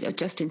or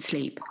just in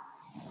sleep?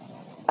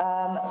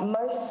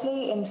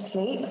 Mostly in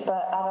sleep,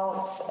 but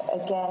adults,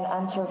 again,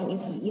 and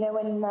children. You know,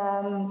 when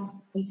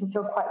you can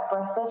feel quite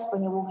breathless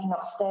when you're walking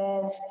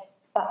upstairs,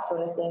 that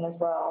sort of thing as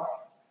well.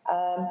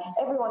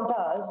 Everyone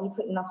does, you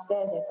put enough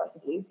stairs in front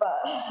of you,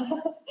 but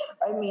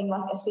I mean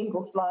like a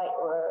single flight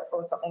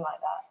or something like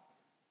that.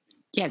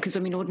 Yeah, because I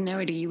mean,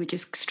 ordinarily you would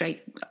just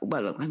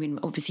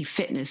obviously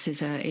fitness is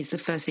the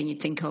first thing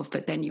you'd think of,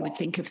 but then you would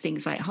think of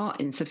things like heart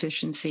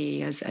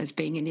insufficiency as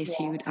being an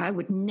issue. I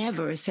would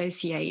never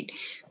associate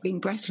being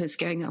breathless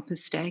going up a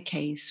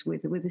staircase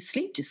with a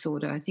sleep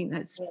disorder. I think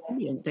that's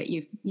brilliant that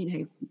you've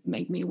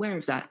made me aware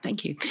of that.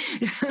 Thank you.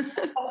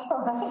 That's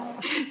all right.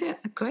 Yeah,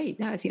 great.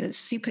 No, I think that's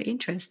super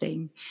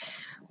interesting.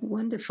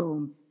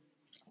 Wonderful.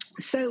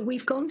 So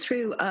we've gone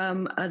through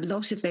a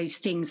lot of those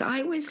things.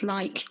 I always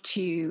like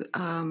to,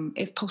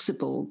 if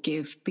possible,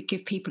 give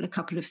people a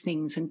couple of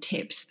things and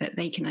tips that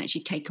they can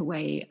actually take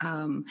away.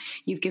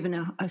 You've given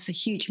us a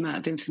huge amount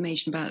of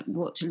information about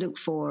what to look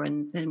for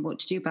and then what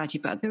to do about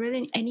it. But are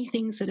there any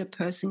things that a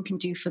person can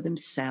do for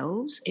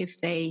themselves if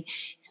they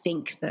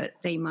think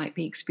that they might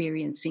be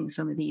experiencing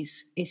some of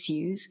these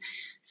issues,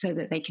 so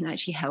that they can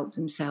actually help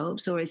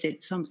themselves? Or is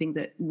it something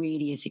that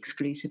really is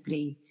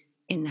exclusively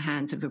in the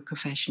hands of a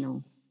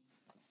professional?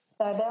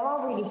 No, there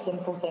are really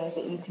simple things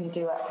that you can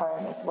do at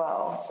home as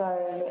well.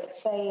 So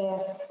say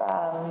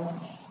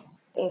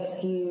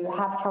if you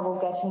have trouble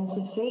getting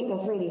to sleep,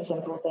 there's really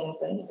simple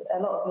things, and a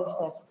lot of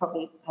listeners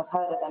probably have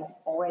heard of them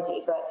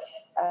already, but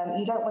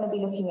you don't want to be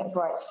looking at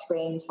bright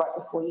screens right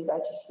before you go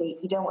to sleep.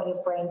 You don't want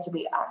your brain to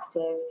be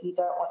active. You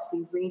don't want to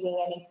be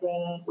reading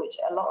anything, which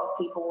a lot of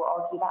people will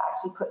argue that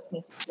actually puts me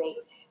to sleep.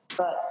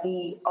 But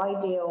the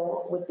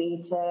ideal would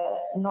be to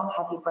not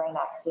have your brain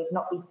active,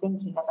 not be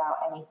thinking about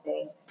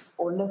anything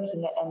or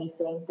looking at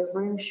anything. The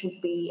room should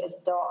be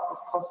as dark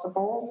as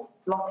possible.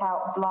 Block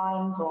out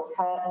blinds or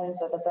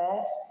curtains are the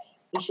best.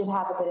 You should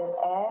have a bit of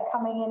air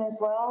coming in as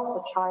well,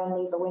 so try and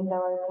leave a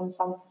window open,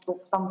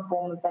 some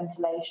form of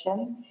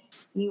ventilation.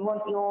 You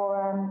want your,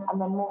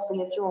 and then more for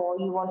your jaw,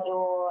 you want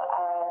your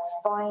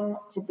spine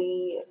to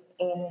be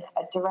in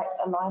a direct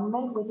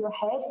alignment with your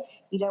head.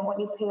 You don't want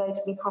your pillow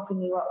to be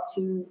propping you up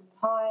too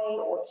high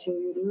or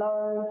too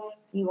low.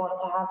 You want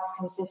to have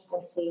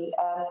consistency.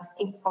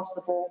 If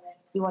possible,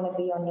 you want to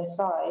be on your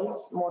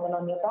sides more than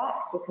on your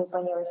back, because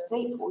when you're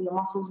asleep, all your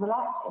muscles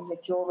relax and your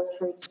jaw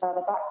retreats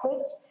further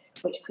backwards,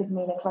 which could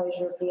mean a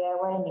closure of the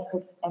airway, and you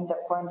could end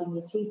up grinding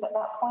your teeth at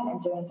that point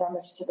and doing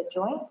damage to the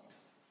joint.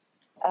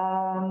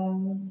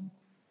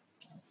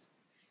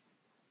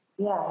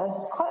 Yeah,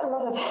 there's quite a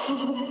lot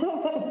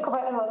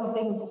of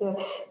things to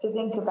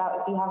think about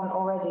if you haven't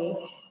already.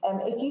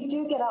 If you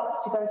do get up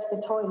to go to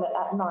the toilet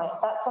at night,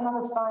 that's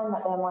another sign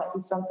that there might be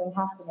something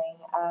happening.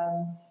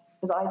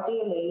 Because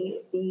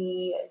ideally,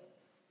 the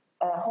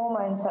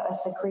hormones that are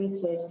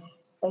secreted,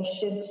 they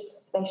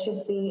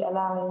should be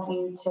allowing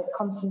you to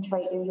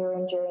concentrate your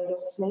urine during your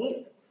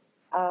sleep.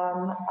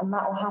 And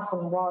that will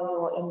happen while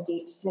you're in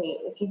deep sleep.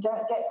 If you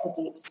don't get to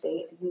deep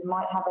sleep, you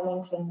might have an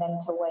inkling then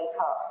to wake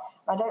up.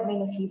 I don't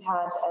mean if you've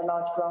had a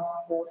large glass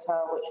of water,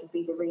 which would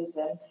be the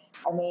reason.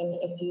 I mean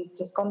if you've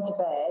just gone to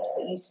bed,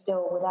 but you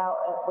still, without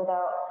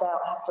doubt,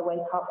 have to wake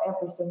up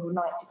every single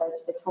night to go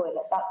to the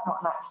toilet. That's not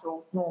an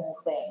actual normal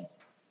thing.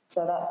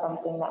 So that's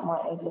something that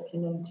might need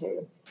looking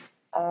into.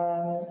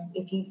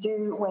 If you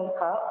do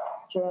wake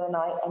up during the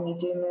night and you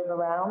do move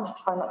around,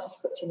 try not to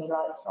switch any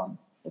lights on.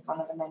 Is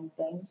one of the main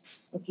things.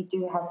 If you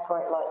do have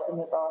bright lights in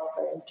your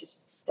bathroom,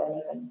 just don't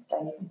even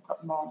put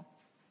them on.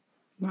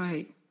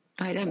 Right.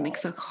 That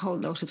makes a whole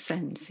lot of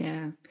sense,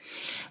 yeah.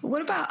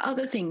 What about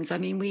other things? I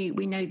mean, we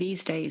know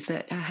these days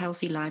that a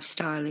healthy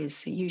lifestyle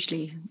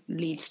usually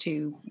leads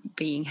to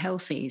being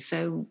healthy.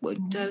 So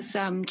does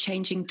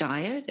changing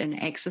diet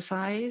and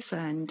exercise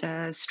and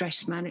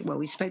stress management, well,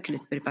 we spoke a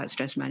little bit about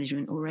stress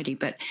management already,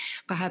 but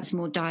perhaps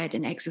more diet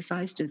and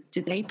exercise, do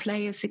they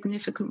play a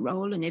significant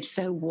role? And if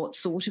so, what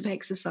sort of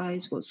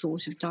exercise, what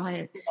sort of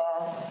diet?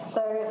 Yeah.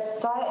 So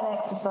diet and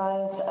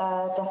exercise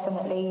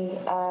definitely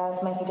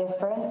make a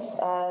difference.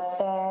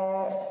 There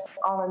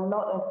are a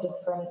lot of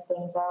different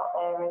things out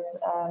there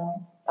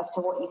as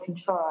to what you can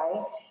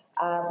try.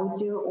 We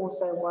do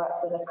also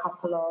work with a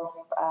couple of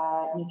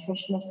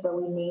nutritionists where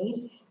we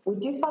need. We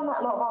do find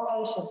that a lot of our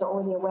patients are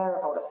already aware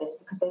of all of this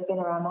because they've been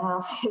around the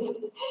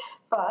houses.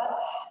 But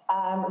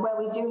where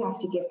we do have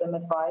to give them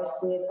advice,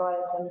 we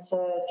advise them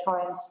to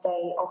try and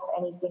stay off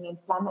anything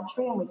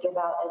inflammatory, and we give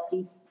out a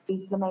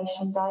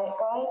deflammation diet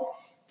guide.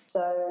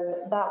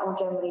 So that will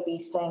generally be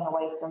staying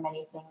away from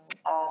anything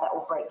that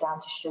will break down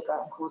to sugar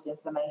and cause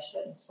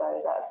inflammation.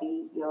 So that would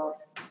be your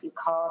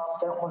carbs.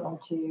 You don't want them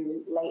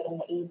too late in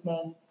the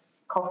evening.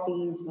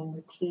 Coffees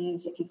and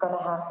teas, if you're going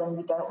to have them,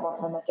 you don't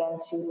want them again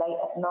too late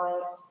at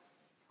night.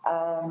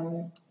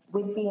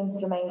 With the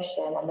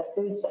inflammation and the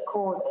foods that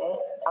cause it,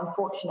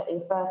 unfortunately,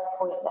 the first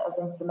point of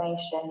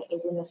inflammation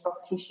is in the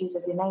soft tissues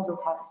of your nasal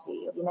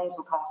cavity, of your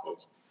nasal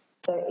passage.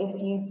 So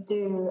if you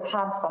do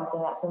have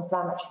something that's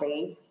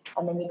inflammatory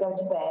and then you go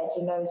to bed,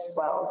 your nose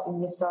swells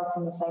and you're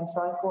starting the same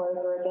cycle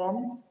over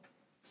again.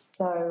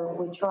 So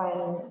we try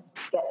and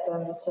get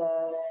them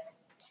to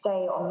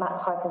stay on that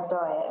type of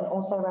diet, and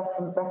also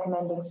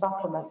recommending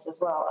supplements as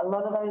well. A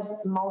lot of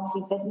those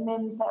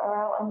multivitamins that are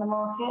out in the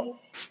market,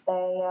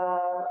 they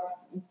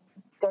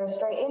go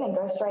straight in and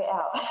go straight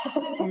out.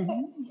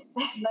 Mm-hmm.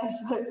 There's no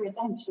sort of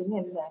retention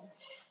in them.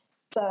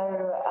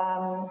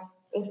 So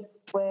if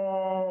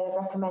we're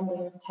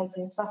recommending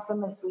taking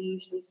supplements, we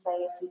usually say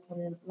if you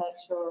can make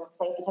sure,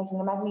 say if you're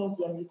taking a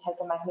magnesium, you take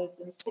a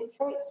magnesium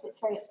citrate.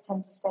 Citrates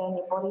tend to stay in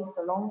your body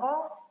for longer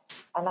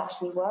and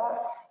actually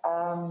work,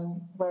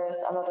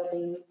 whereas a lot of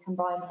the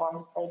combined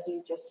ones, they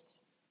do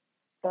just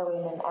go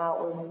in and out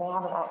and they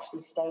haven't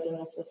actually stayed in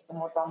your system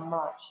or done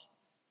much.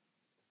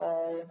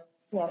 So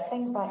yeah,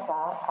 things like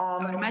that. I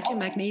would imagine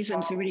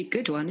magnesium's a really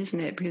good one, isn't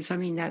it? Because I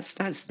mean that's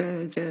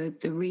the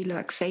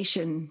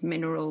relaxation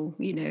mineral,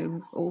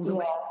 all the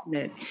way,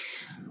 isn't it?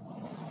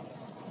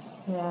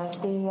 Yeah,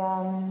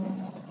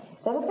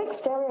 there's a big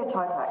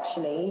stereotype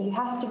actually. You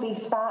have to be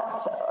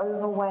fat,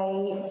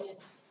 overweight,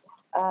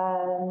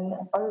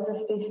 over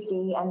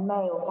 50 and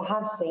male to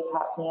have sleep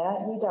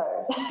apnea. You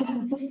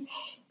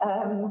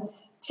don't.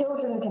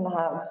 Children can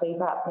have sleep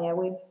apnea.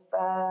 We've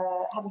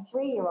had a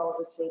 3-year-old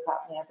with sleep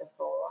apnea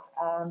before,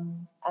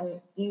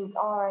 and you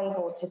are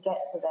able to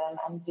get to them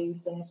and do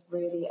things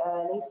really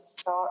early to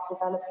start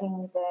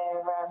developing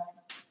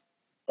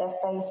their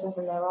faces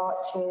and their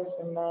arches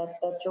and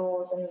their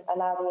jaws and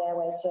allow the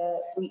airway to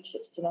reach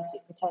its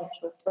genetic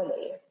potential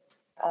fully.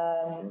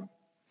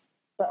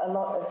 But a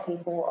lot of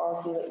people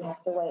argue that you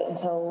have to wait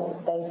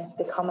until they've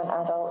become an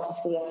adult to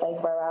see if they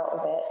grow out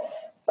of it.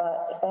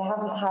 But if they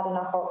haven't had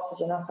enough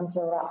oxygen up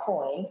until that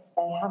point,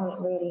 they haven't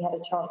really had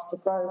a chance to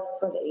grow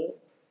fully.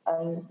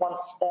 And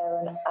once they're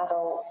an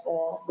adult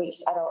or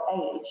reached adult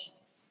age,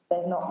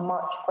 there's not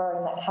much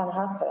growing that can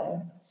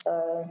happen.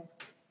 So,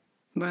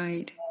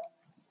 right.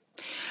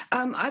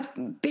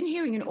 I've been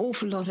hearing an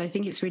awful lot. I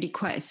think it's really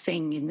quite a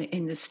thing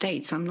in the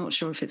States. I'm not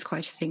sure if it's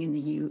quite a thing in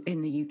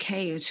the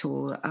UK at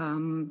all.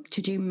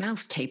 To do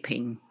mouth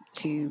taping,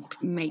 to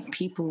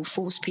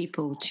force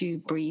people to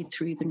breathe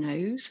through the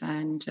nose.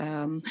 And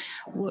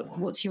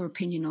what's your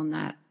opinion on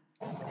that?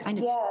 Kind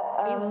of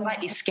feels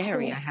slightly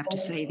scary, I have to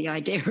say, the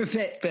idea of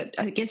it, but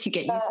I guess you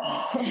get used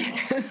to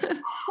it.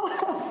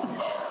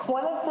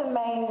 One of the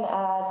main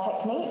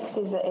techniques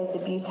is the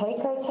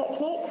Buteyko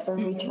technique for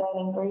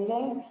retraining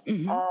breathing.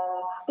 Mm-hmm.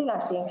 I didn't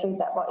actually include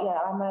that, but yeah,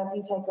 I'm a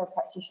Buteyko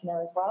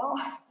practitioner as well.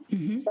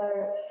 Mm-hmm.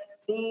 So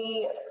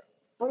the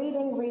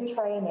breathing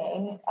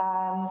retraining,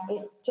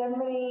 it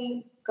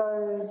generally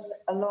goes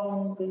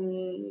along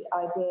the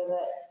idea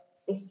that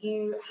if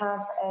you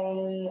have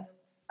a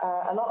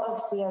lot of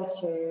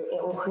CO2,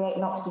 it will create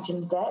an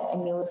oxygen debt,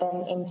 and you will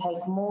then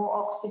intake more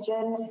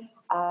oxygen,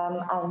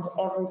 and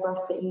every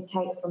breath that you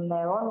take from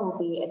there on will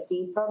be a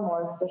deeper,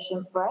 more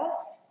efficient breath.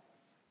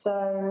 So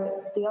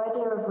the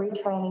idea of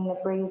retraining the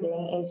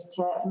breathing is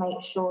to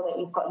make sure that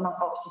you've got enough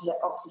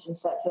oxygen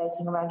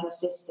circulating around your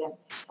system.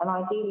 And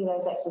ideally,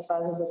 those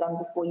exercises are done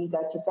before you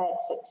go to bed,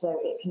 so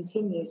it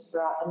continues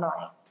throughout the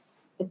night.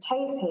 The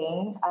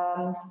taping,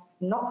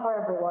 not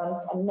for everyone,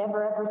 and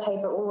never ever tape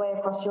it all the way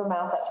across your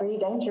mouth. That's really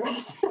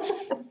dangerous.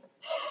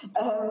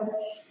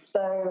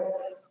 So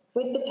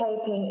with the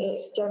taping,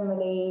 it's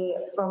generally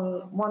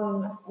from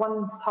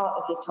one part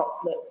of your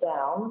top lip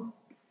down,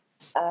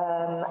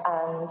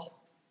 and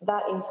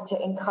that is to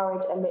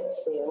encourage a lip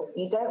seal.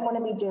 You don't want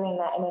to be doing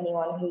that in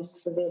anyone who's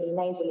severely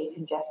nasally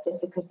congested,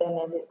 because then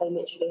they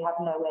literally have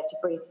nowhere to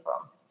breathe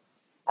from.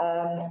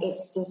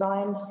 It's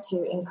designed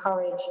to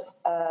encourage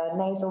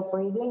nasal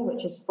breathing,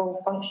 which is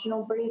full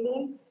functional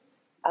breathing,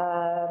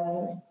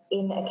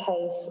 in a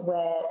case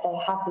where they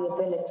have the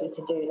ability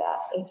to do that.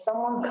 If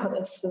someone's got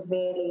a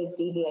severely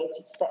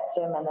deviated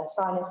septum and their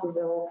sinuses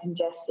are all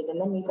congested, and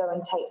then you go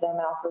and tape their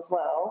mouth as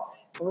well,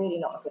 really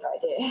not a good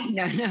idea.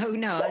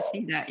 No, I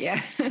see that,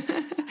 yeah.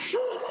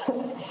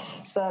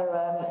 So,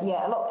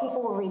 a lot of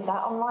people will read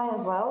that online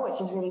as well, which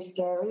is really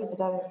scary. So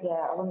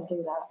I wouldn't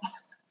do that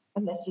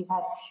unless you've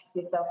had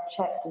yourself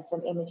checked and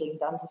some imaging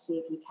done to see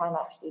if you can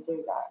actually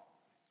do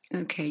that.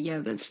 Okay, yeah,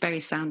 that's very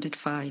sound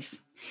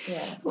advice.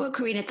 Yeah. Well,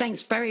 Karina,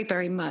 thanks very,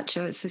 very much.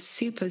 It's a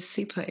super,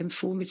 super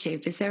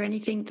informative. Is there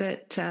anything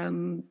that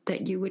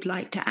that you would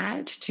like to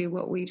add to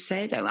what we've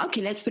said? Oh,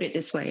 okay, let's put it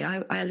this way.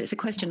 It's a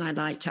question I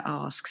like to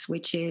ask,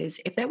 which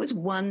is, if there was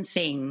one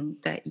thing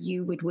that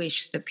you would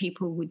wish that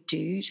people would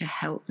do to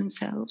help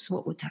themselves,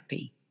 what would that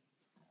be?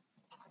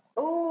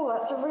 Oh,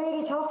 that's a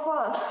really tough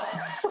one.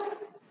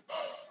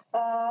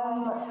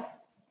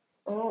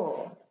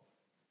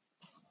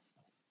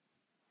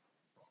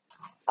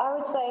 I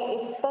would say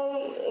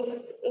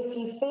if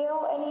you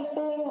feel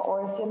anything,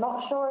 or if you're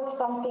not sure if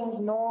something's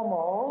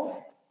normal,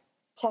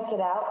 check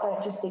it out.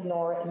 Don't just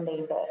ignore it and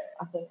leave it.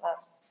 I think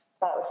that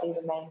would be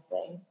the main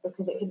thing,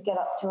 because it could get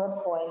up to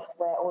a point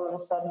where all of a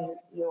sudden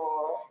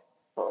you're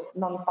sort of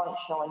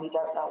non-functional and you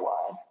don't know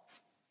why.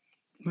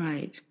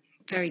 Right.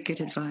 Very good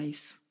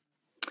advice.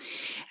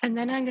 And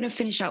then I'm going to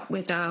finish up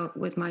with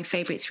my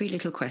favourite three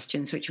little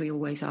questions, which we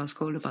always ask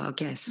all of our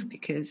guests,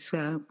 because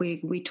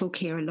we talk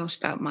here a lot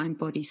about mind,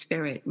 body,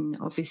 spirit, and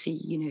obviously,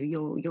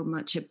 you're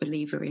much a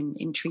believer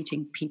in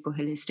treating people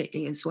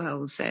holistically as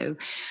well. So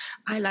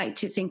I like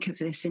to think of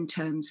this in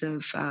terms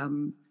of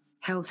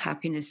health,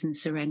 happiness, and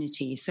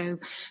serenity. So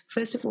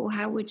first of all,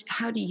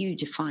 how do you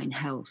define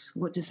health?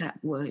 What does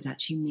that word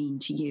actually mean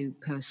to you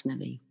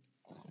personally?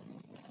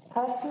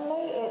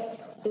 Personally,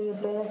 it's the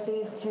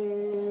ability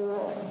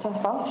to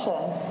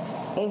function.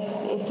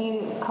 If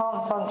you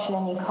can't function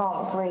and you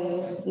can't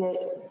breathe,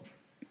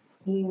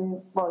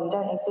 you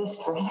don't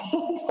exist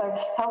really. So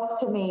health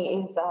to me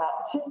is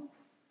that.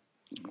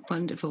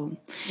 Wonderful.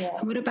 Yeah.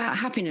 And what about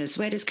happiness?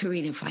 Where does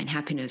Karina find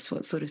happiness?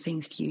 What sort of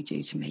things do you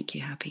do to make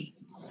you happy?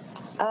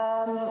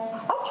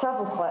 I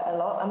travel quite a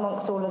lot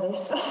amongst all of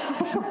this.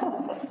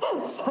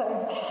 So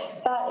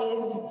that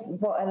is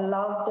what I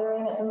love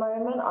doing at the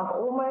moment. I've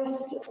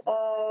almost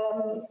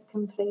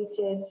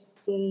completed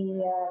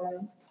the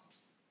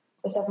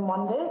Seven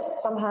Wonders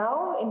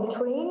somehow in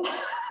between.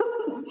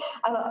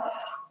 And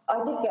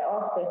I did get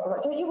asked this. I was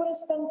like, don't you want to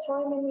spend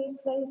time in these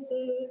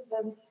places?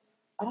 And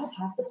I don't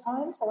have the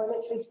time, so I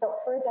literally stop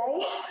for a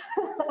day.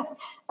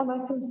 And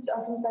I can say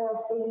I've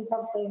seen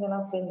something and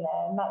I've been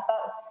there. And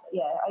that's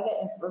I get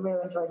a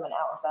real enjoyment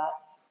out of that.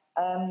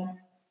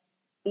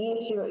 The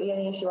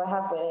only issue I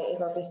have with it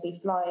is obviously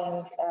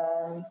flying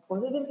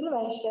causes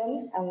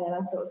inflammation, and then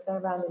I sort of go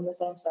around in the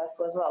same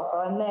circle as well. So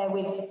I'm there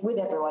with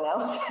everyone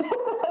else.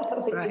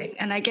 Right.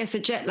 And I guess the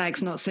jet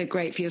lag's not so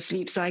great for your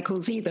sleep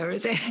cycles either,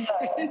 is it?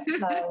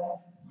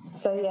 No.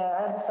 So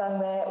I understand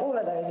where all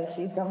of those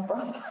issues come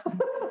from.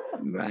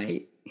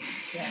 Right.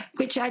 Yeah.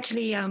 Which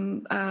actually,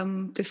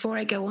 before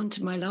I go on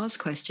to my last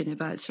question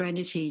about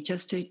serenity,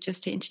 just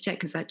to interject,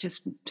 because that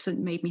just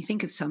made me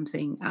think of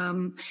something.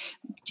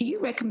 Do you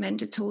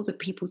recommend at all that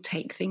people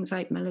take things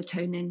like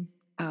melatonin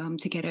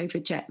to get over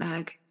jet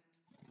lag?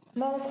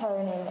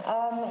 Melatonin.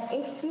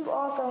 If you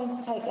are going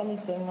to take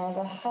anything, there's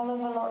a hell of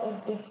a lot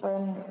of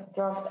different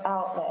drugs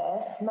out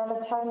there.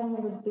 Melatonin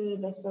would be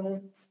the sort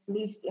of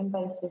least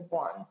invasive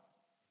one.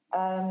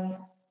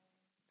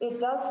 It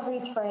does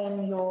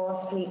retrain your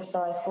sleep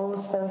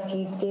cycles. So if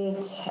you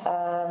did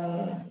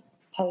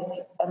take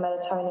a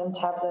melatonin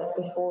tablet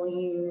before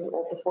you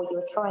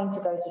were trying to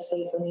go to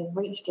sleep and you've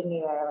reached a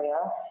new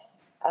area,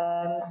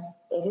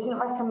 it isn't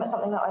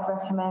something that I'd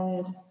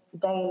recommend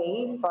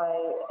daily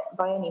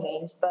by any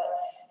means. But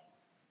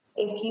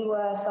if you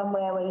were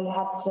somewhere where you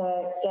had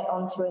to get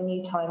onto a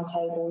new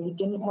timetable, you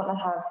didn't want to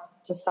have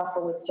to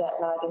suffer with jet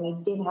lag, and you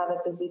did have a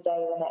busy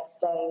day the next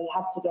day, you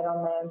had to get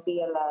on there and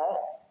be alert,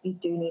 you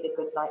do need a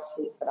good night's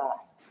sleep for that.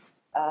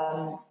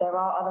 There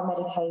are other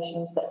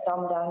medications that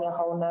dumb down your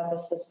whole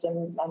nervous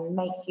system and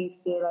make you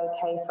feel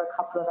okay for a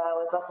couple of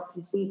hours, like a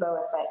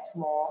placebo effect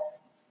more.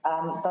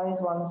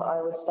 Those ones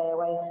I would stay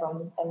away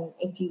from. And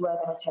if you were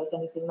going to take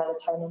anything,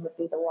 melatonin would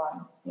be the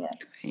one. Yeah.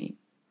 Great.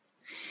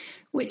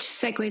 Which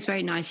segues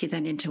very nicely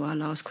then into our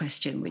last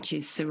question, which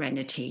is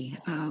serenity.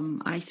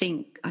 I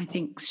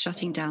think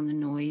shutting down the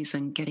noise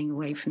and getting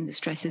away from the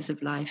stresses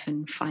of life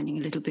and finding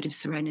a little bit of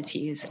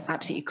serenity is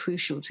absolutely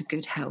crucial to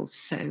good health.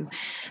 So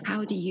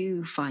how do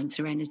you find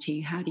serenity?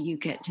 How do you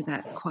get to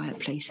that quiet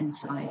place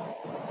inside?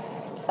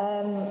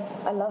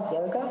 I love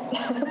yoga.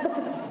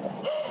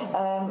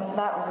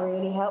 That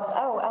really helps.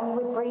 Oh, and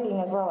with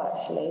breathing as well,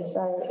 actually.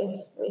 So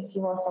if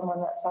you are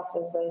someone that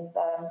suffers with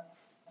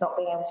not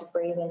being able to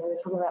breathe, and we were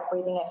talking about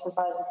breathing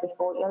exercises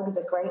before, yoga's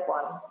a great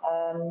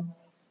one.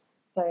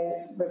 So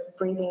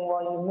breathing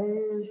while you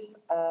move,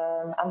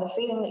 and the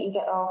feeling that you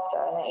get after.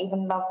 And I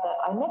even love that.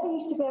 I never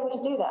used to be able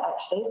to do that,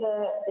 actually.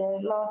 The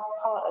last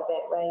part of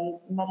it, where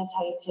you're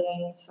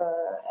meditating for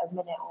a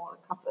minute or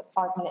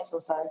 5 minutes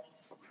or so.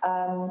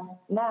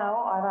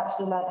 Now I've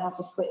actually learned how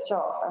to switch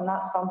off, and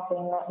that's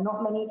something that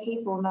not many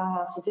people know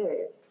how to do.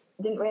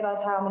 I didn't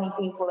realise how many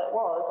people it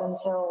was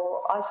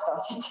until I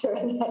started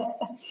doing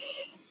it.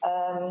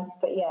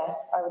 But yeah,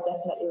 I would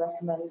definitely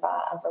recommend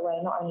that as a way,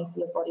 not only for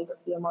your body, but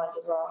for your mind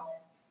as well.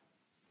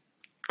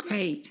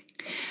 Great.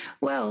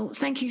 Well,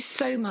 thank you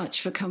so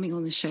much for coming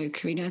on the show,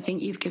 Karina. I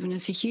think you've given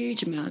us a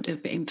huge amount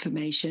of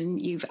information.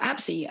 You've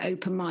absolutely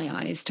opened my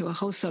eyes to a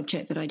whole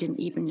subject that I didn't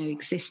even know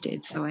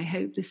existed. So I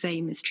hope the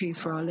same is true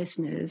for our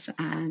listeners.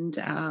 And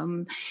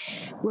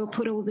we'll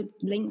put all the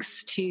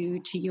links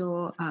to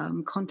your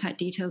contact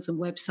details and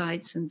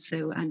websites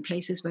and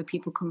places where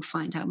people can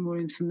find out more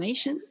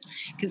information,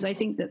 because I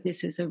think that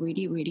this is a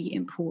really, really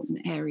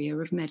important area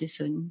of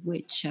medicine,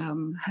 which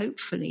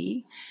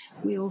hopefully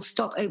we'll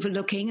stop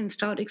overlooking and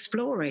start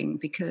exploring,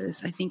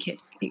 because I think it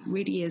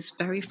really is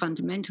very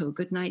fundamental.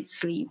 Good night's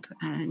sleep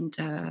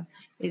and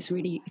is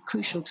really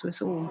crucial to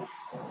us all.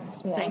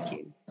 Yeah. Thank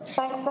you.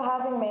 Thanks for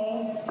having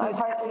me. I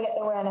hope we get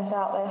the awareness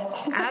out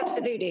there.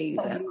 Absolutely.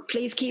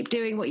 Please keep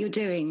doing what you're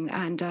doing,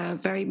 and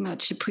very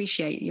much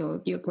appreciate your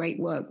great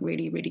work.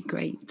 Really, really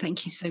great.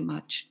 Thank you so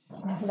much.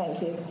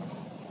 Thank you.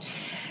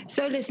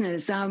 So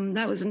listeners,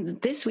 that was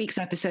this week's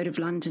episode of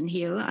London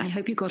Heal. I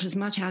hope you got as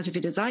much out of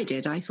it as I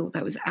did. I thought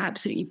that was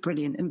absolutely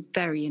brilliant and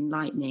very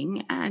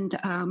enlightening, and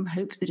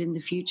hope that in the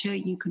future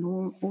you can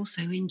all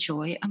also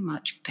enjoy a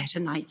much better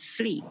night's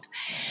sleep.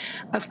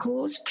 Of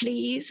course,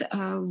 please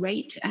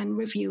rate and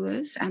review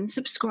us and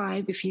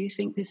subscribe if you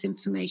think this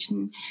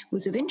information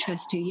was of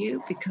interest to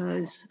you,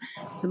 because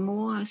the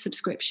more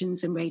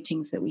subscriptions and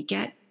ratings that we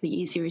get, the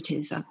easier it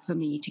is for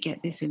me to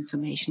get this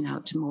information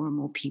out to more and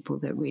more people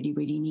that really,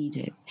 really need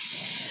it.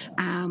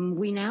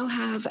 We now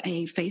have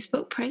a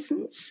Facebook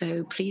presence,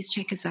 so please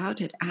check us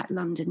out at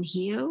London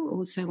Heal,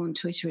 also on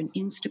Twitter and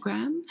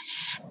Instagram.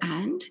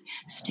 And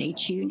stay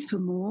tuned for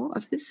more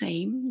of the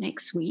same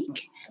next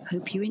week.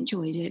 Hope you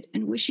enjoyed it,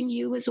 and wishing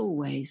you, as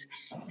always,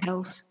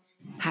 health,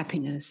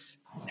 happiness,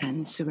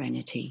 and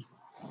serenity.